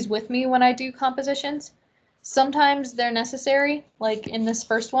parentheses with me when I do compositions. Sometimes they're necessary, like in this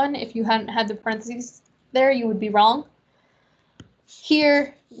first one, if you hadn't had the parentheses there, you would be wrong.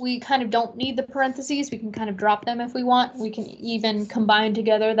 Here, we kind of don't need the parentheses. We can kind of drop them if we want. We can even combine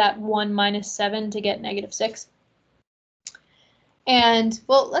together that 1 minus 7 to get negative 6. And,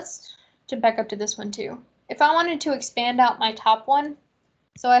 well, let's jump back up to this one too. If I wanted to expand out my top one,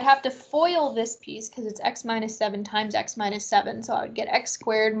 so I'd have to FOIL this piece because it's x minus 7 times x minus 7. So I would get x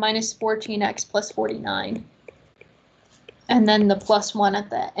squared minus 14x plus 49. And then the plus 1 at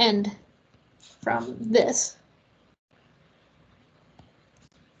the end from this.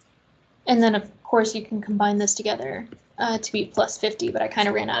 And then, of course, you can combine this together to be plus 50, but I kind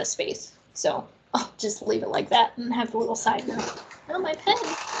of ran out of space. So I'll just leave it like that and have the little side note. Oh, my pen.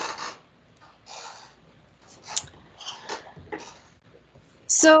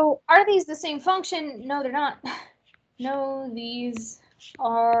 So are these the same function? No, they're not. No, these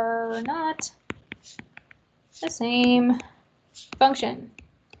are not the same function.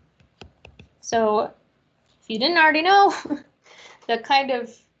 So if you didn't already know, the kind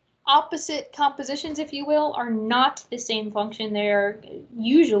of opposite compositions, if you will, are not the same function. They're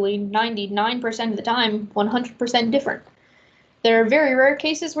usually 99% of the time 100% different. There are very rare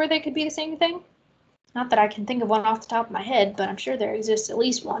cases where they could be the same thing. Not that I can think of one off the top of my head, but I'm sure there exists at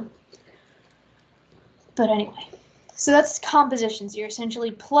least one. But anyway, so that's compositions. You're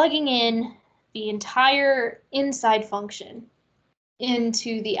essentially plugging in the entire inside function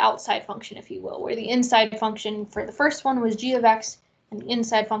into the outside function, if you will, where the inside function for the first one was g of x, and the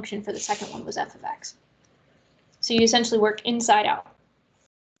inside function for the second one was f of x. So you essentially work inside out.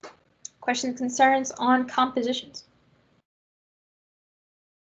 Questions, concerns on compositions?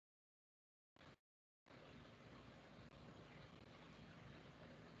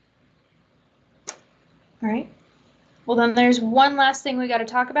 All right. Well, then there's one last thing we got to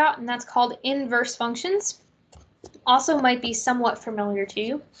talk about, and that's called inverse functions. Also might be somewhat familiar to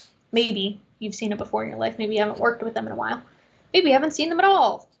you. Maybe you've seen it before in your life. Maybe you haven't worked with them in a while. Maybe you haven't seen them at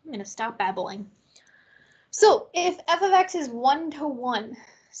all. I'm going to stop babbling. So if f of x is 1-to-1,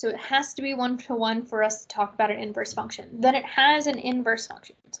 so it has to be 1-to-1 for us to talk about an inverse function, then it has an inverse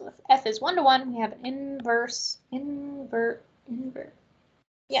function. So if f is 1-to-1, we have an inverse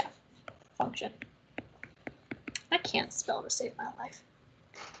function. I can't spell to save my life.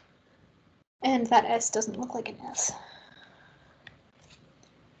 And that S doesn't look like an S.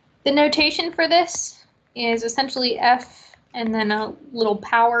 The notation for this is essentially f and then a little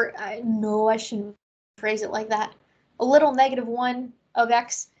power. I know I shouldn't phrase it like that. A little -1 of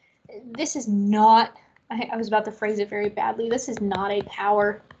x. This is not, I was about to phrase it very badly. This is not a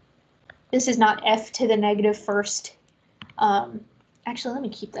power. This is not f to the negative first. Actually, let me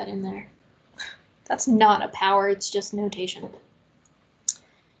keep that in there. That's not a power, it's just notation.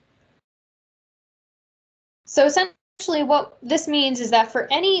 So essentially what this means is that for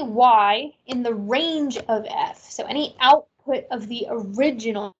any y in the range of f, so any output of the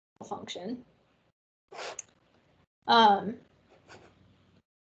original function,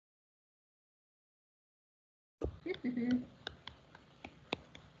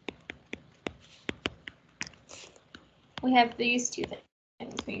 we have these two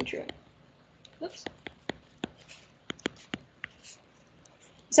things being true. Oops.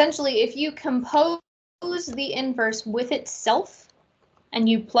 Essentially, if you compose the inverse with itself and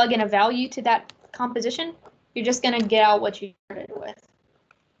you plug in a value to that composition, you're just going to get out what you started with.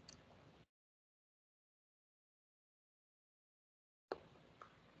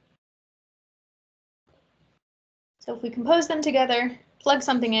 So if we compose them together, plug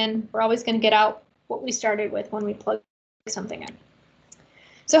something in, we're always going to get out what we started with when we plug something in.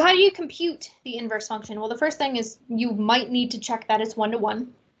 So how do you compute the inverse function? Well, the first thing is you might need to check that it's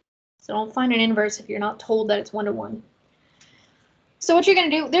 1-to-1. So don't find an inverse if you're not told that it's 1-to-1. So what you're going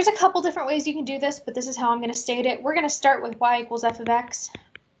to do, there's a couple different ways you can do this, but this is how I'm going to state it. We're going to start with y equals f of x.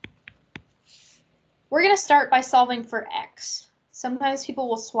 We're going to start by solving for x. Sometimes people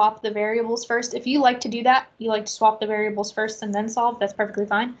will swap the variables first. If you like to do that, you like to swap the variables first and then solve, that's perfectly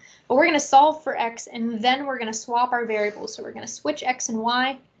fine. But we're going to solve for x and then we're going to swap our variables. So we're going to switch x and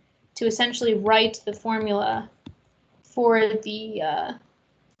y to essentially write the formula for the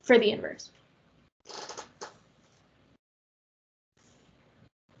inverse.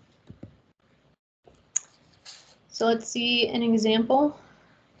 So let's see an example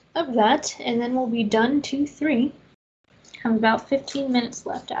of that, and then we'll be done 2-3. Have about 15 minutes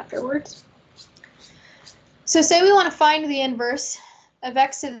left afterwards. So say we want to find the inverse of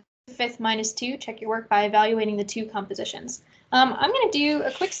x to the 5th minus 2. Check your work by evaluating the two compositions. I'm going to do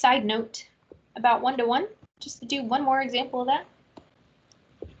a quick side note about 1-to-1, just to do one more example of that.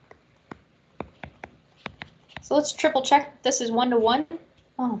 So let's triple check this is 1-to-1.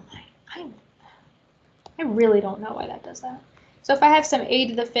 Oh my, I really don't know why that does that. So if I have some a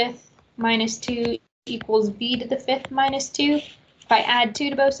to the 5th minus 2 equals b to the 5th minus 2, if I add 2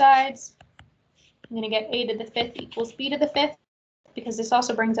 to both sides, I'm going to get a to the 5th equals b to the 5th, because this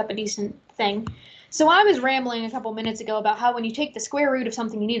also brings up a decent thing. So I was rambling a couple minutes ago about how when you take the square root of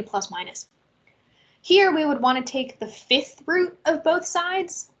something, you need a plus minus. Here we would want to take the 5th root of both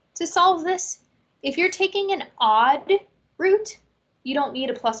sides to solve this. If you're taking an odd root, you don't need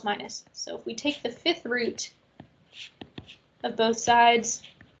a plus minus. So if we take the 5th root of both sides,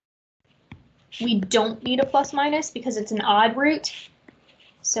 we don't need a plus minus because it's an odd root.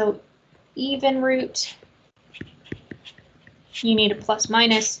 So even root, you need a plus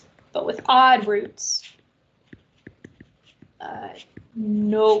minus, but with odd roots,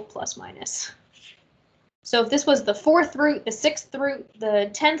 no plus minus. So if this was the 4th root, the 6th root, the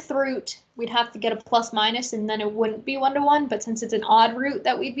 10th root, we'd have to get a plus minus and then it wouldn't be 1-to-1, but since it's an odd root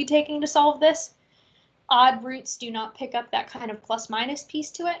that we'd be taking to solve this, odd roots do not pick up that kind of plus minus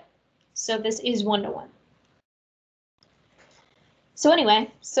piece to it. So this is 1-to-1. So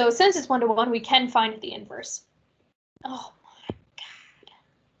anyway, so since it's 1-to-1, we can find the inverse. Oh my God.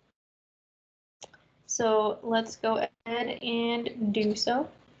 So let's go ahead and do so.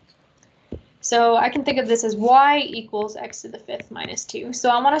 So I can think of this as y equals x to the 5th minus 2. So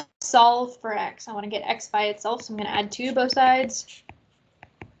I want to solve for x. I want to get x by itself, so I'm going to add 2 to both sides.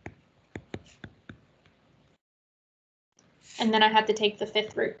 And then I have to take the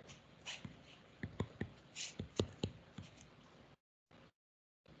 5th root.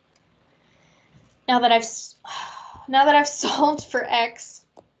 Now that I've solved for x,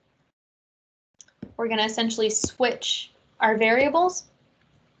 we're going to essentially switch our variables.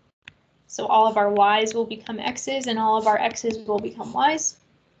 So all of our y's will become x's and all of our x's will become y's.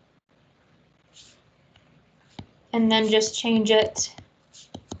 And then just change it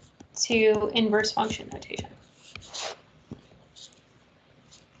to inverse function notation.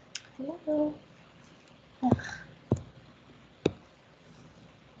 Hello. Ugh.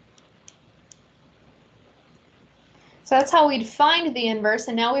 So that's how we'd find the inverse,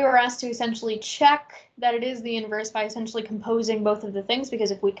 and now we were asked to essentially check that it is the inverse by essentially composing both of the things, because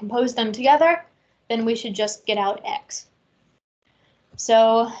if we compose them together, then we should just get out x.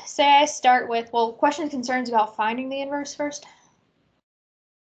 So say I start with, well, questions, concerns about finding the inverse first?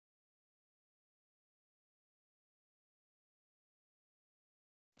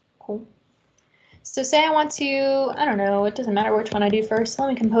 Cool. So say I want to, I don't know, it doesn't matter which one I do first. Let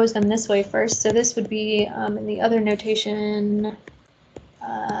me compose them this way first. So this would be in the other notation,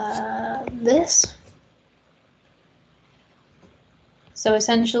 this. So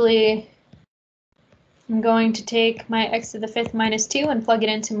essentially, I'm going to take my x to the 5th minus 2 and plug it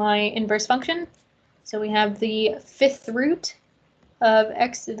into my inverse function. So we have the 5th root of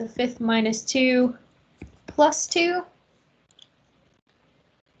x to the 5th minus 2 plus 2.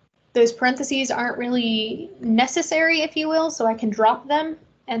 Those parentheses aren't really necessary, if you will, so I can drop them,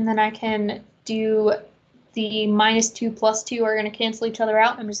 and then I can do the minus 2 plus 2 are going to cancel each other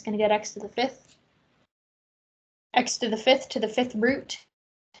out. I'm just going to get x to the 5th. X to the 5th to the 5th root.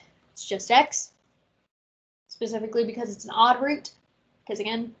 It's just x, specifically because it's an odd root. Because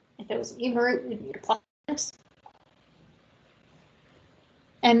again, if it was an even root, we'd need a plus.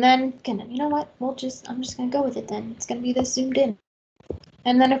 And then, you know what? I'm just going to go with it then. It's going to be this zoomed in.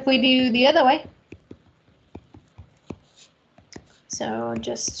 And then if we do the other way, so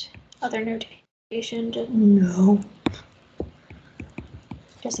just other notation, just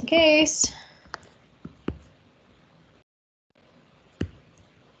in case.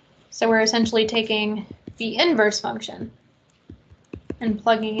 So we're essentially taking the inverse function and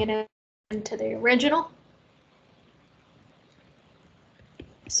plugging it into the original.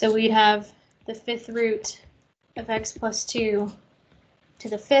 So we'd have the 5th root of x plus 2 to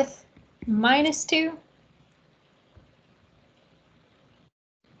the 5th minus 2.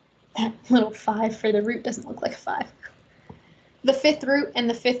 That little 5 for the root doesn't look like a 5. The 5th root and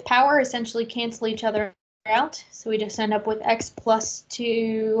the 5th power essentially cancel each other out, so we just end up with x plus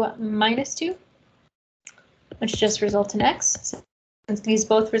 2 minus 2, which just results in x. So since these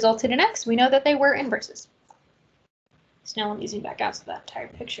both resulted in x, we know that they were inverses. So now I'm zooming back out so that entire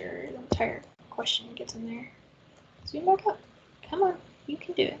picture, the entire question gets in there. Zoom back up. Come on, you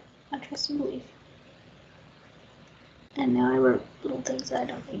can do it. I trust and believe. And now I wrote little things that I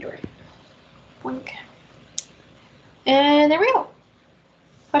don't need to write. Blink. And there we go.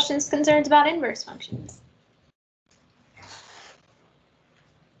 Questions, concerns about inverse functions?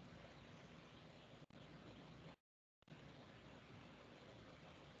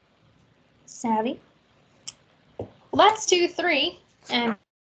 Savvy? Well, that's 2-3, and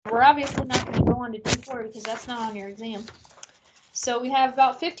we're obviously not going to go on to 2-4 because that's not on your exam. So we have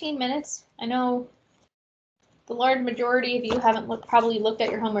about 15 minutes. I know the large majority of you haven't probably looked at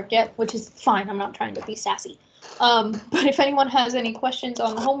your homework yet, which is fine. I'm not trying to be sassy. But if anyone has any questions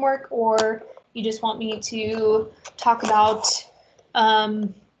on the homework, or you just want me to talk about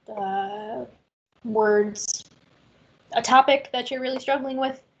words, a topic that you're really struggling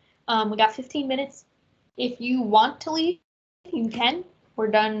with, we got 15 minutes. If you want to leave, you can. We're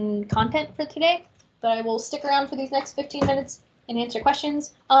done content for today, but I will stick around for these next 15 minutes and answer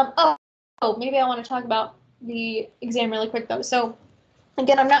questions. Oh, maybe I want to talk about the exam really quick though. So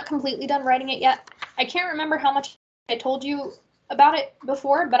again, I'm not completely done writing it yet. I can't remember how much I told you about it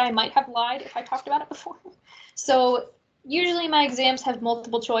before, but I might have lied if I talked about it before. So usually my exams have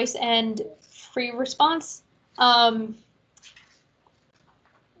multiple choice and free response.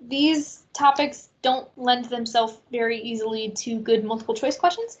 These topics don't lend themselves very easily to good multiple choice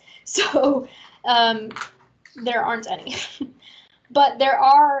questions, so there aren't any. But there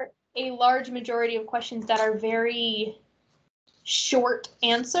are a large majority of questions that are very short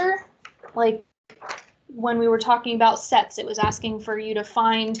answer. Like when we were talking about sets, it was asking for you to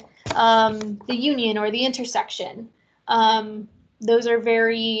find the union or the intersection. Those are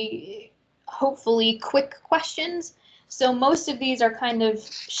very, hopefully, quick questions. So most of these are kind of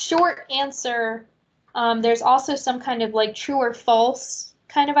short answer. There's also some kind of like true or false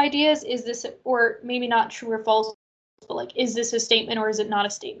kind of ideas. Is this, or maybe not true or false, but like, is this a statement or is it not a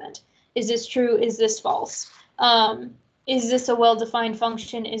statement? Is this true? Is this false? Is this a well-defined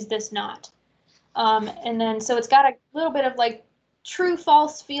function? Is this not? And then, so it's got a little bit of like true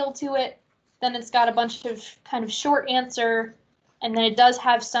false feel to it. Then it's got a bunch of kind of short answer, and then it does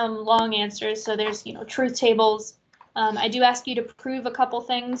have some long answers. So there's, truth tables. I do ask you to prove a couple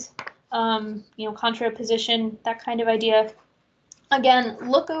things, contraposition, that kind of idea. Again,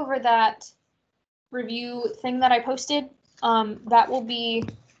 look over that review thing that I posted. That will be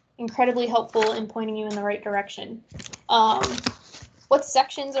incredibly helpful in pointing you in the right direction. What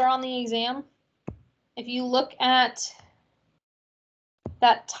sections are on the exam? If you look at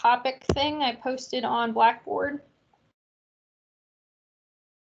that topic thing I posted on Blackboard,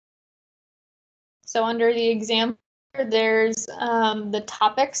 so under the exam, there's the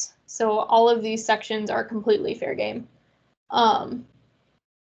topics. So all of these sections are completely fair game. And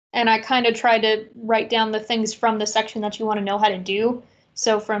I kind of try to write down the things from the section that you want to know how to do.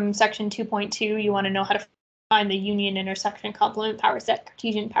 So from section 2.2, you want to know how to find the union, intersection, complement, power set,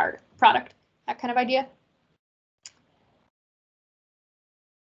 Cartesian power product, that kind of idea.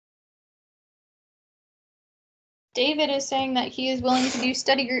 David is saying that he is willing to do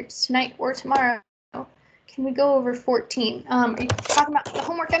study groups tonight or tomorrow. Can we go over 14? Are you talking about the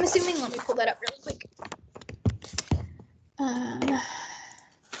homework, I'm assuming? Let me pull that up really quick.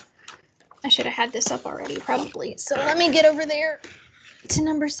 I should have had this up already, probably. So let me get over there to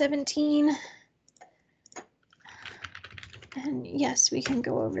number 17. And yes, we can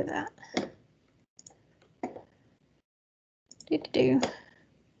go over that.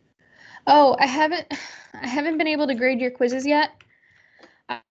 Oh, I haven't been able to grade your quizzes yet.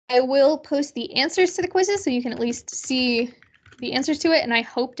 I will post the answers to the quizzes so you can at least see the answers to it, and I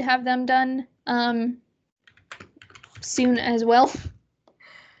hope to have them done soon as well.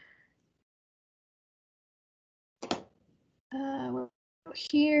 We'll go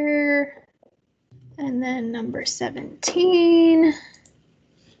here, and then number 17.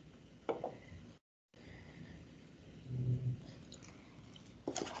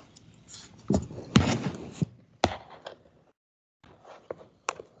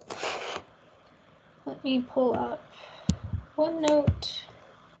 Let me pull up OneNote,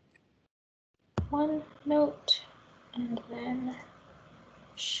 and then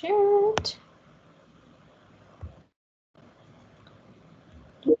share it.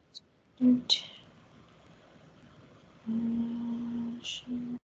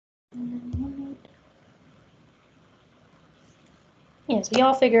 Yeah, so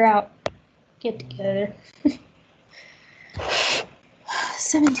y'all figure out, get together.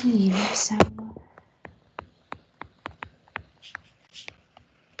 17, so.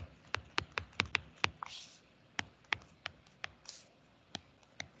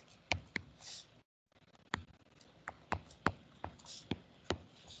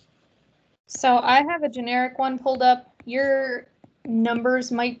 So I have a generic one pulled up. Your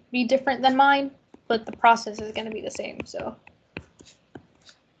numbers might be different than mine, but the process is going to be the same.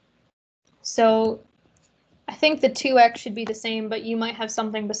 So I think the 2x should be the same, but you might have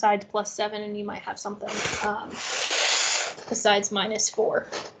something besides +7, and you might have something besides -4.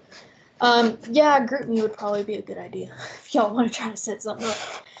 Yeah, GroupMe would probably be a good idea if y'all want to try to set something up.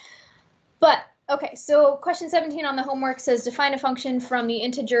 But okay, so question 17 on the homework says define a function from the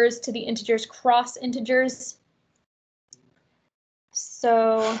integers to the integers cross integers.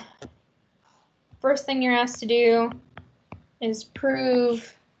 So first thing you're asked to do is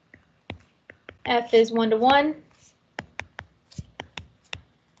prove f is 1 to 1.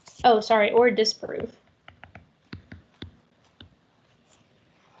 Oh, sorry, or disprove.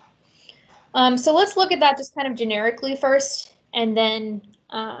 So let's look at that just kind of generically first, and then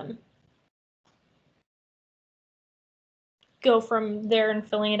go from there and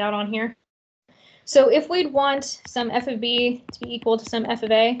filling it out on here. So if we'd want some f of b to be equal to some f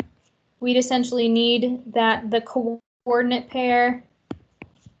of a, we'd essentially need that the coordinate pair,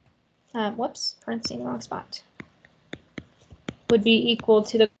 whoops, parentheses in the wrong spot, would be equal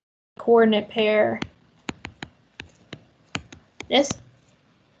to the coordinate pair this.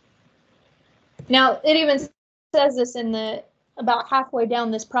 Now, it even says this in the about halfway down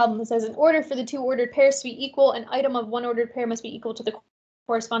this problem. It says, in order for the two ordered pairs to be equal, an item of one ordered pair must be equal to the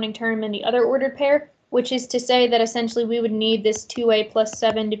corresponding term in the other ordered pair, which is to say that essentially we would need this 2a plus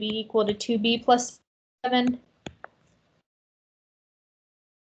 7 to be equal to 2b plus 7,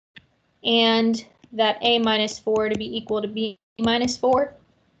 and that a minus 4 to be equal to b minus 4.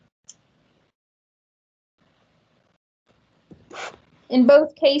 In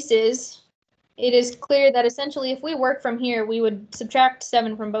both cases, it is clear that essentially if we work from here, we would subtract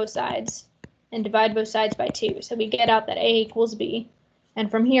 7 from both sides and divide both sides by 2. So we get out that a equals b. And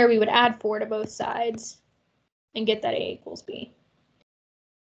from here, we would add 4 to both sides and get that a equals b.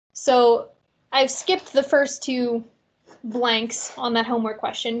 So I've skipped the first two blanks on that homework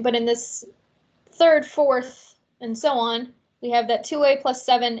question, but in this third, fourth, and so on, we have that 2a plus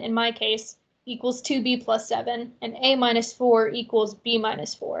 7 in my case equals 2b plus 7, and a minus 4 equals b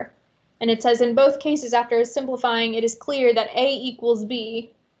minus 4. And it says in both cases, after simplifying, it is clear that a equals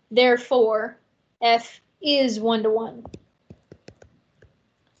b, therefore f is 1 to 1.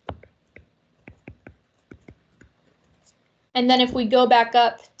 And then if we go back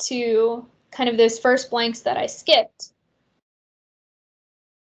up to kind of those first blanks that I skipped,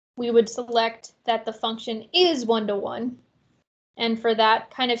 we would select that the function is 1 to 1. And for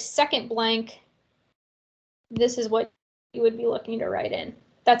that kind of second blank, this is what you would be looking to write in.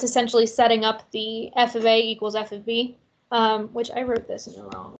 That's essentially setting up the f of a equals f of b, which I wrote this in the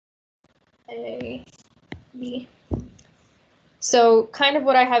wrong. A, b. So kind of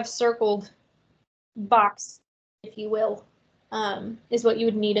what I have circled, box, if you will, is what you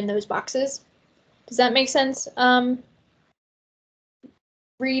would need in those boxes. Does that make sense?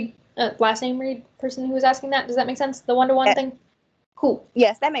 Reed, last name Reed, person who was asking that. Does that make sense? The 1 to 1 thing? Cool.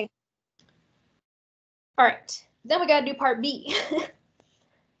 Yes, that makes. All right, then we got to do part B.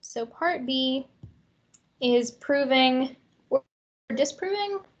 So part B is proving or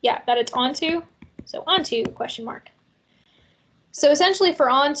disproving, yeah, that it's onto. So onto question mark. So essentially for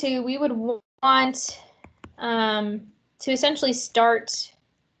onto, we would want to essentially start.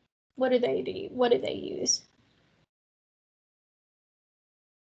 What do they do? What do they use?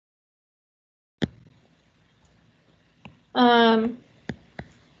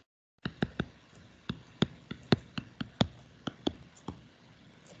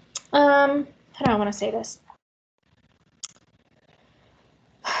 How do I want to say this?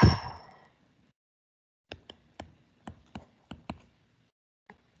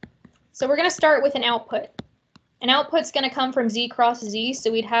 So we're going to start with an output. An output's going to come from z cross z,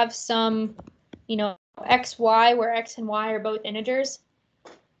 so we'd have some, you know, x, y, where x and y are both integers.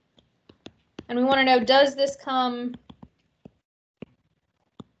 And we want to know, does this come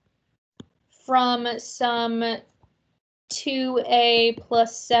from some 2a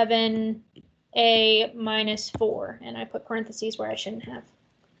plus 7a minus 4? And I put parentheses where I shouldn't have.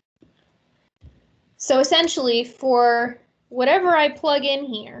 So essentially, for whatever I plug in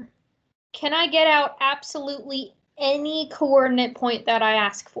here, can I get out absolutely any coordinate point that I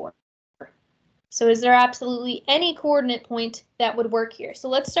ask for? So is there absolutely any coordinate point that would work here? So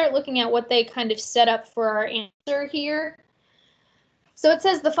let's start looking at what they kind of set up for our answer here. So it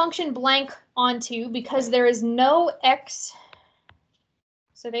says the function blank onto, because there is no x.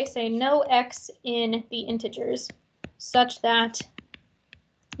 So they say no x in the integers, such that,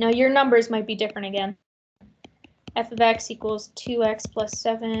 now your numbers might be different again. F of x equals 2x plus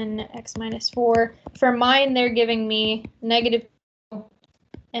 7, x minus 4. For mine, they're giving me -2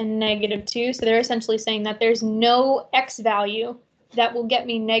 and -2. So they're essentially saying that there's no x value that will get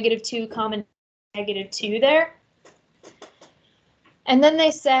me -2 common -2 there. And then they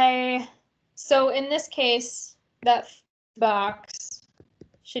say, so in this case, that box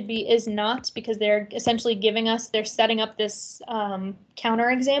should be is not, because they're essentially giving us, they're setting up this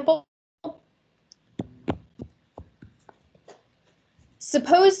counter example.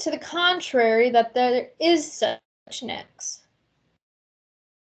 Suppose to the contrary that there is such an x.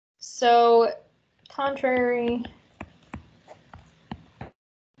 So contrary,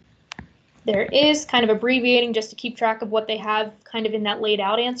 there is, kind of abbreviating just to keep track of what they have kind of in that laid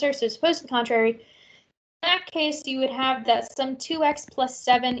out answer. So suppose to the contrary, in that case, you would have that some 2x plus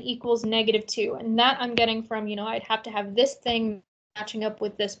 7 equals -2. And that I'm getting from, you know, I'd have to have this thing matching up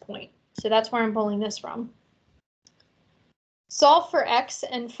with this point. So that's where I'm pulling this from. solve for x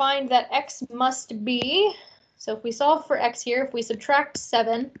and find that x must be, so if we solve for x here, if we subtract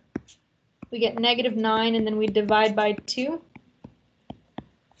 7, we get -9, and then we divide by 2.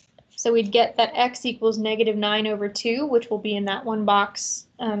 So we'd get that x equals -9/2, which will be in that one box.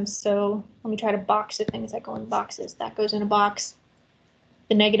 So let me try to box the things that go in boxes. That goes in a box.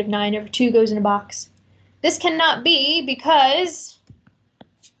 The -9/2 goes in a box. This cannot be because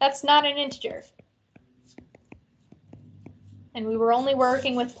that's not an integer. And we were only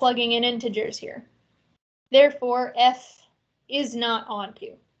working with plugging in integers here. Therefore, f is not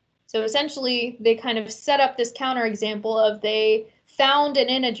onto. So essentially, they kind of set up this counterexample of they found an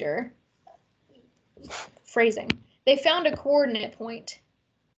integer, phrasing, they found a coordinate point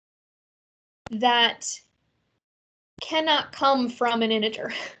that cannot come from an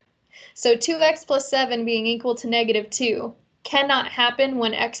integer. So 2x plus 7 being equal to -2 cannot happen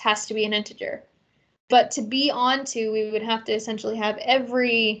when x has to be an integer. But to be onto, we would have to essentially have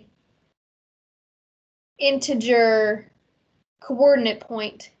every integer coordinate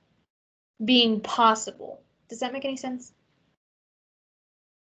point being possible. Does that make any sense?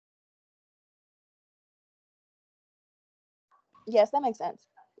 Yes, that makes sense.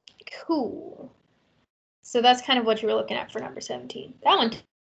 Cool. So that's kind of what you were looking at for number 17. That one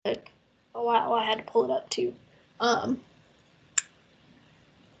took a while. I had to pull it up too.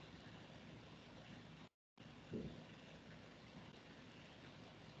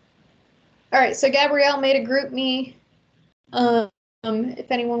 All right, so Gabrielle made a group me.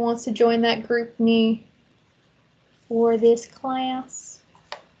 If anyone wants to join that group me for this class.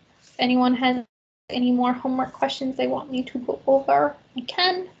 If anyone has any more homework questions they want me to go over, I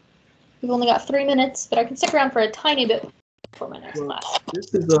can. We've only got 3 minutes, but I can stick around for a tiny bit for my next class.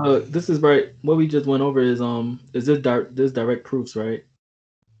 This is right. What we just went over is this direct proofs, right?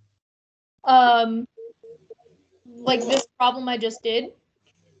 Like this problem I just did.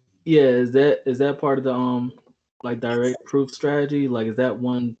 Yeah, is that part of the like direct proof strategy? Like, is that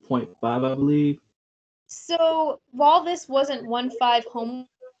 1.5, I believe? So while this wasn't 1.5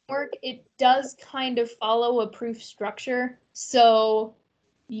 homework, it does kind of follow a proof structure. So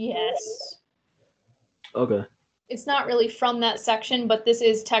yes. Okay. It's not really from that section, but this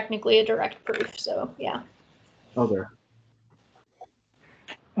is technically a direct proof, so yeah. Okay.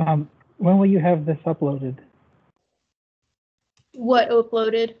 When will you have this uploaded? What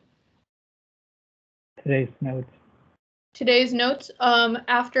uploaded? Today's notes. Today's notes.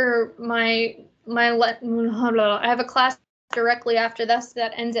 After I have a class directly after this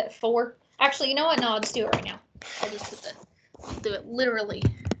that ends at 4. Actually, you know what? No, I'll just do it right now. I'll do it literally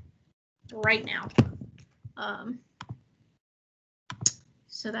right now.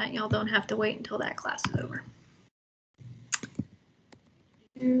 So that y'all don't have to wait until that class is over.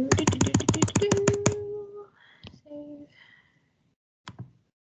 Save.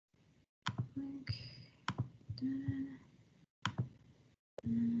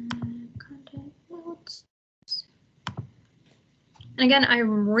 Content notes. And again,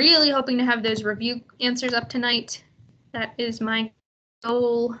 I'm really hoping to have those review answers up tonight. That is my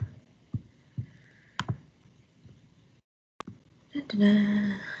goal.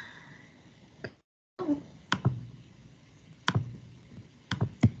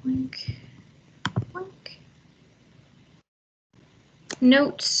 Wink, wink.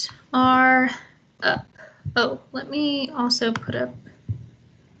 Notes are up. Oh, let me also put up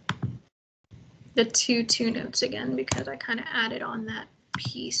the 2 notes again because I kind of added on that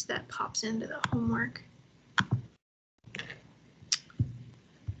piece that pops into the homework.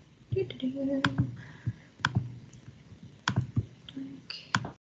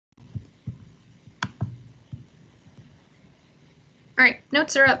 All right,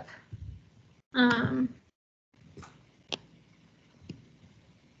 notes are up.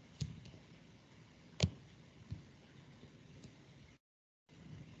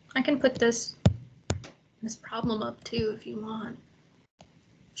 I can put this problem up too if you want.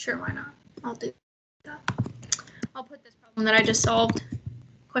 Sure, why not? I'll do that. I'll put this problem that I just solved,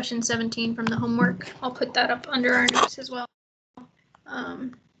 question 17 from the homework. I'll put that up under our notes as well.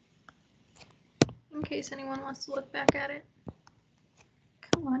 In case anyone wants to look back at it.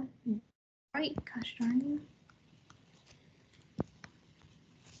 Come on. Right, gosh darn you.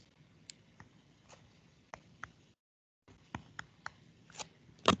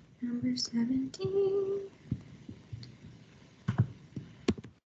 Number 17.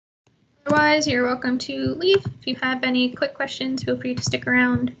 Otherwise, you're welcome to leave. If you have any quick questions, feel free to stick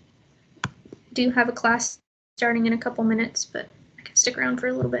around. I do have a class starting in a couple minutes, but I can stick around for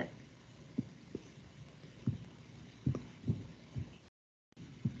a little bit.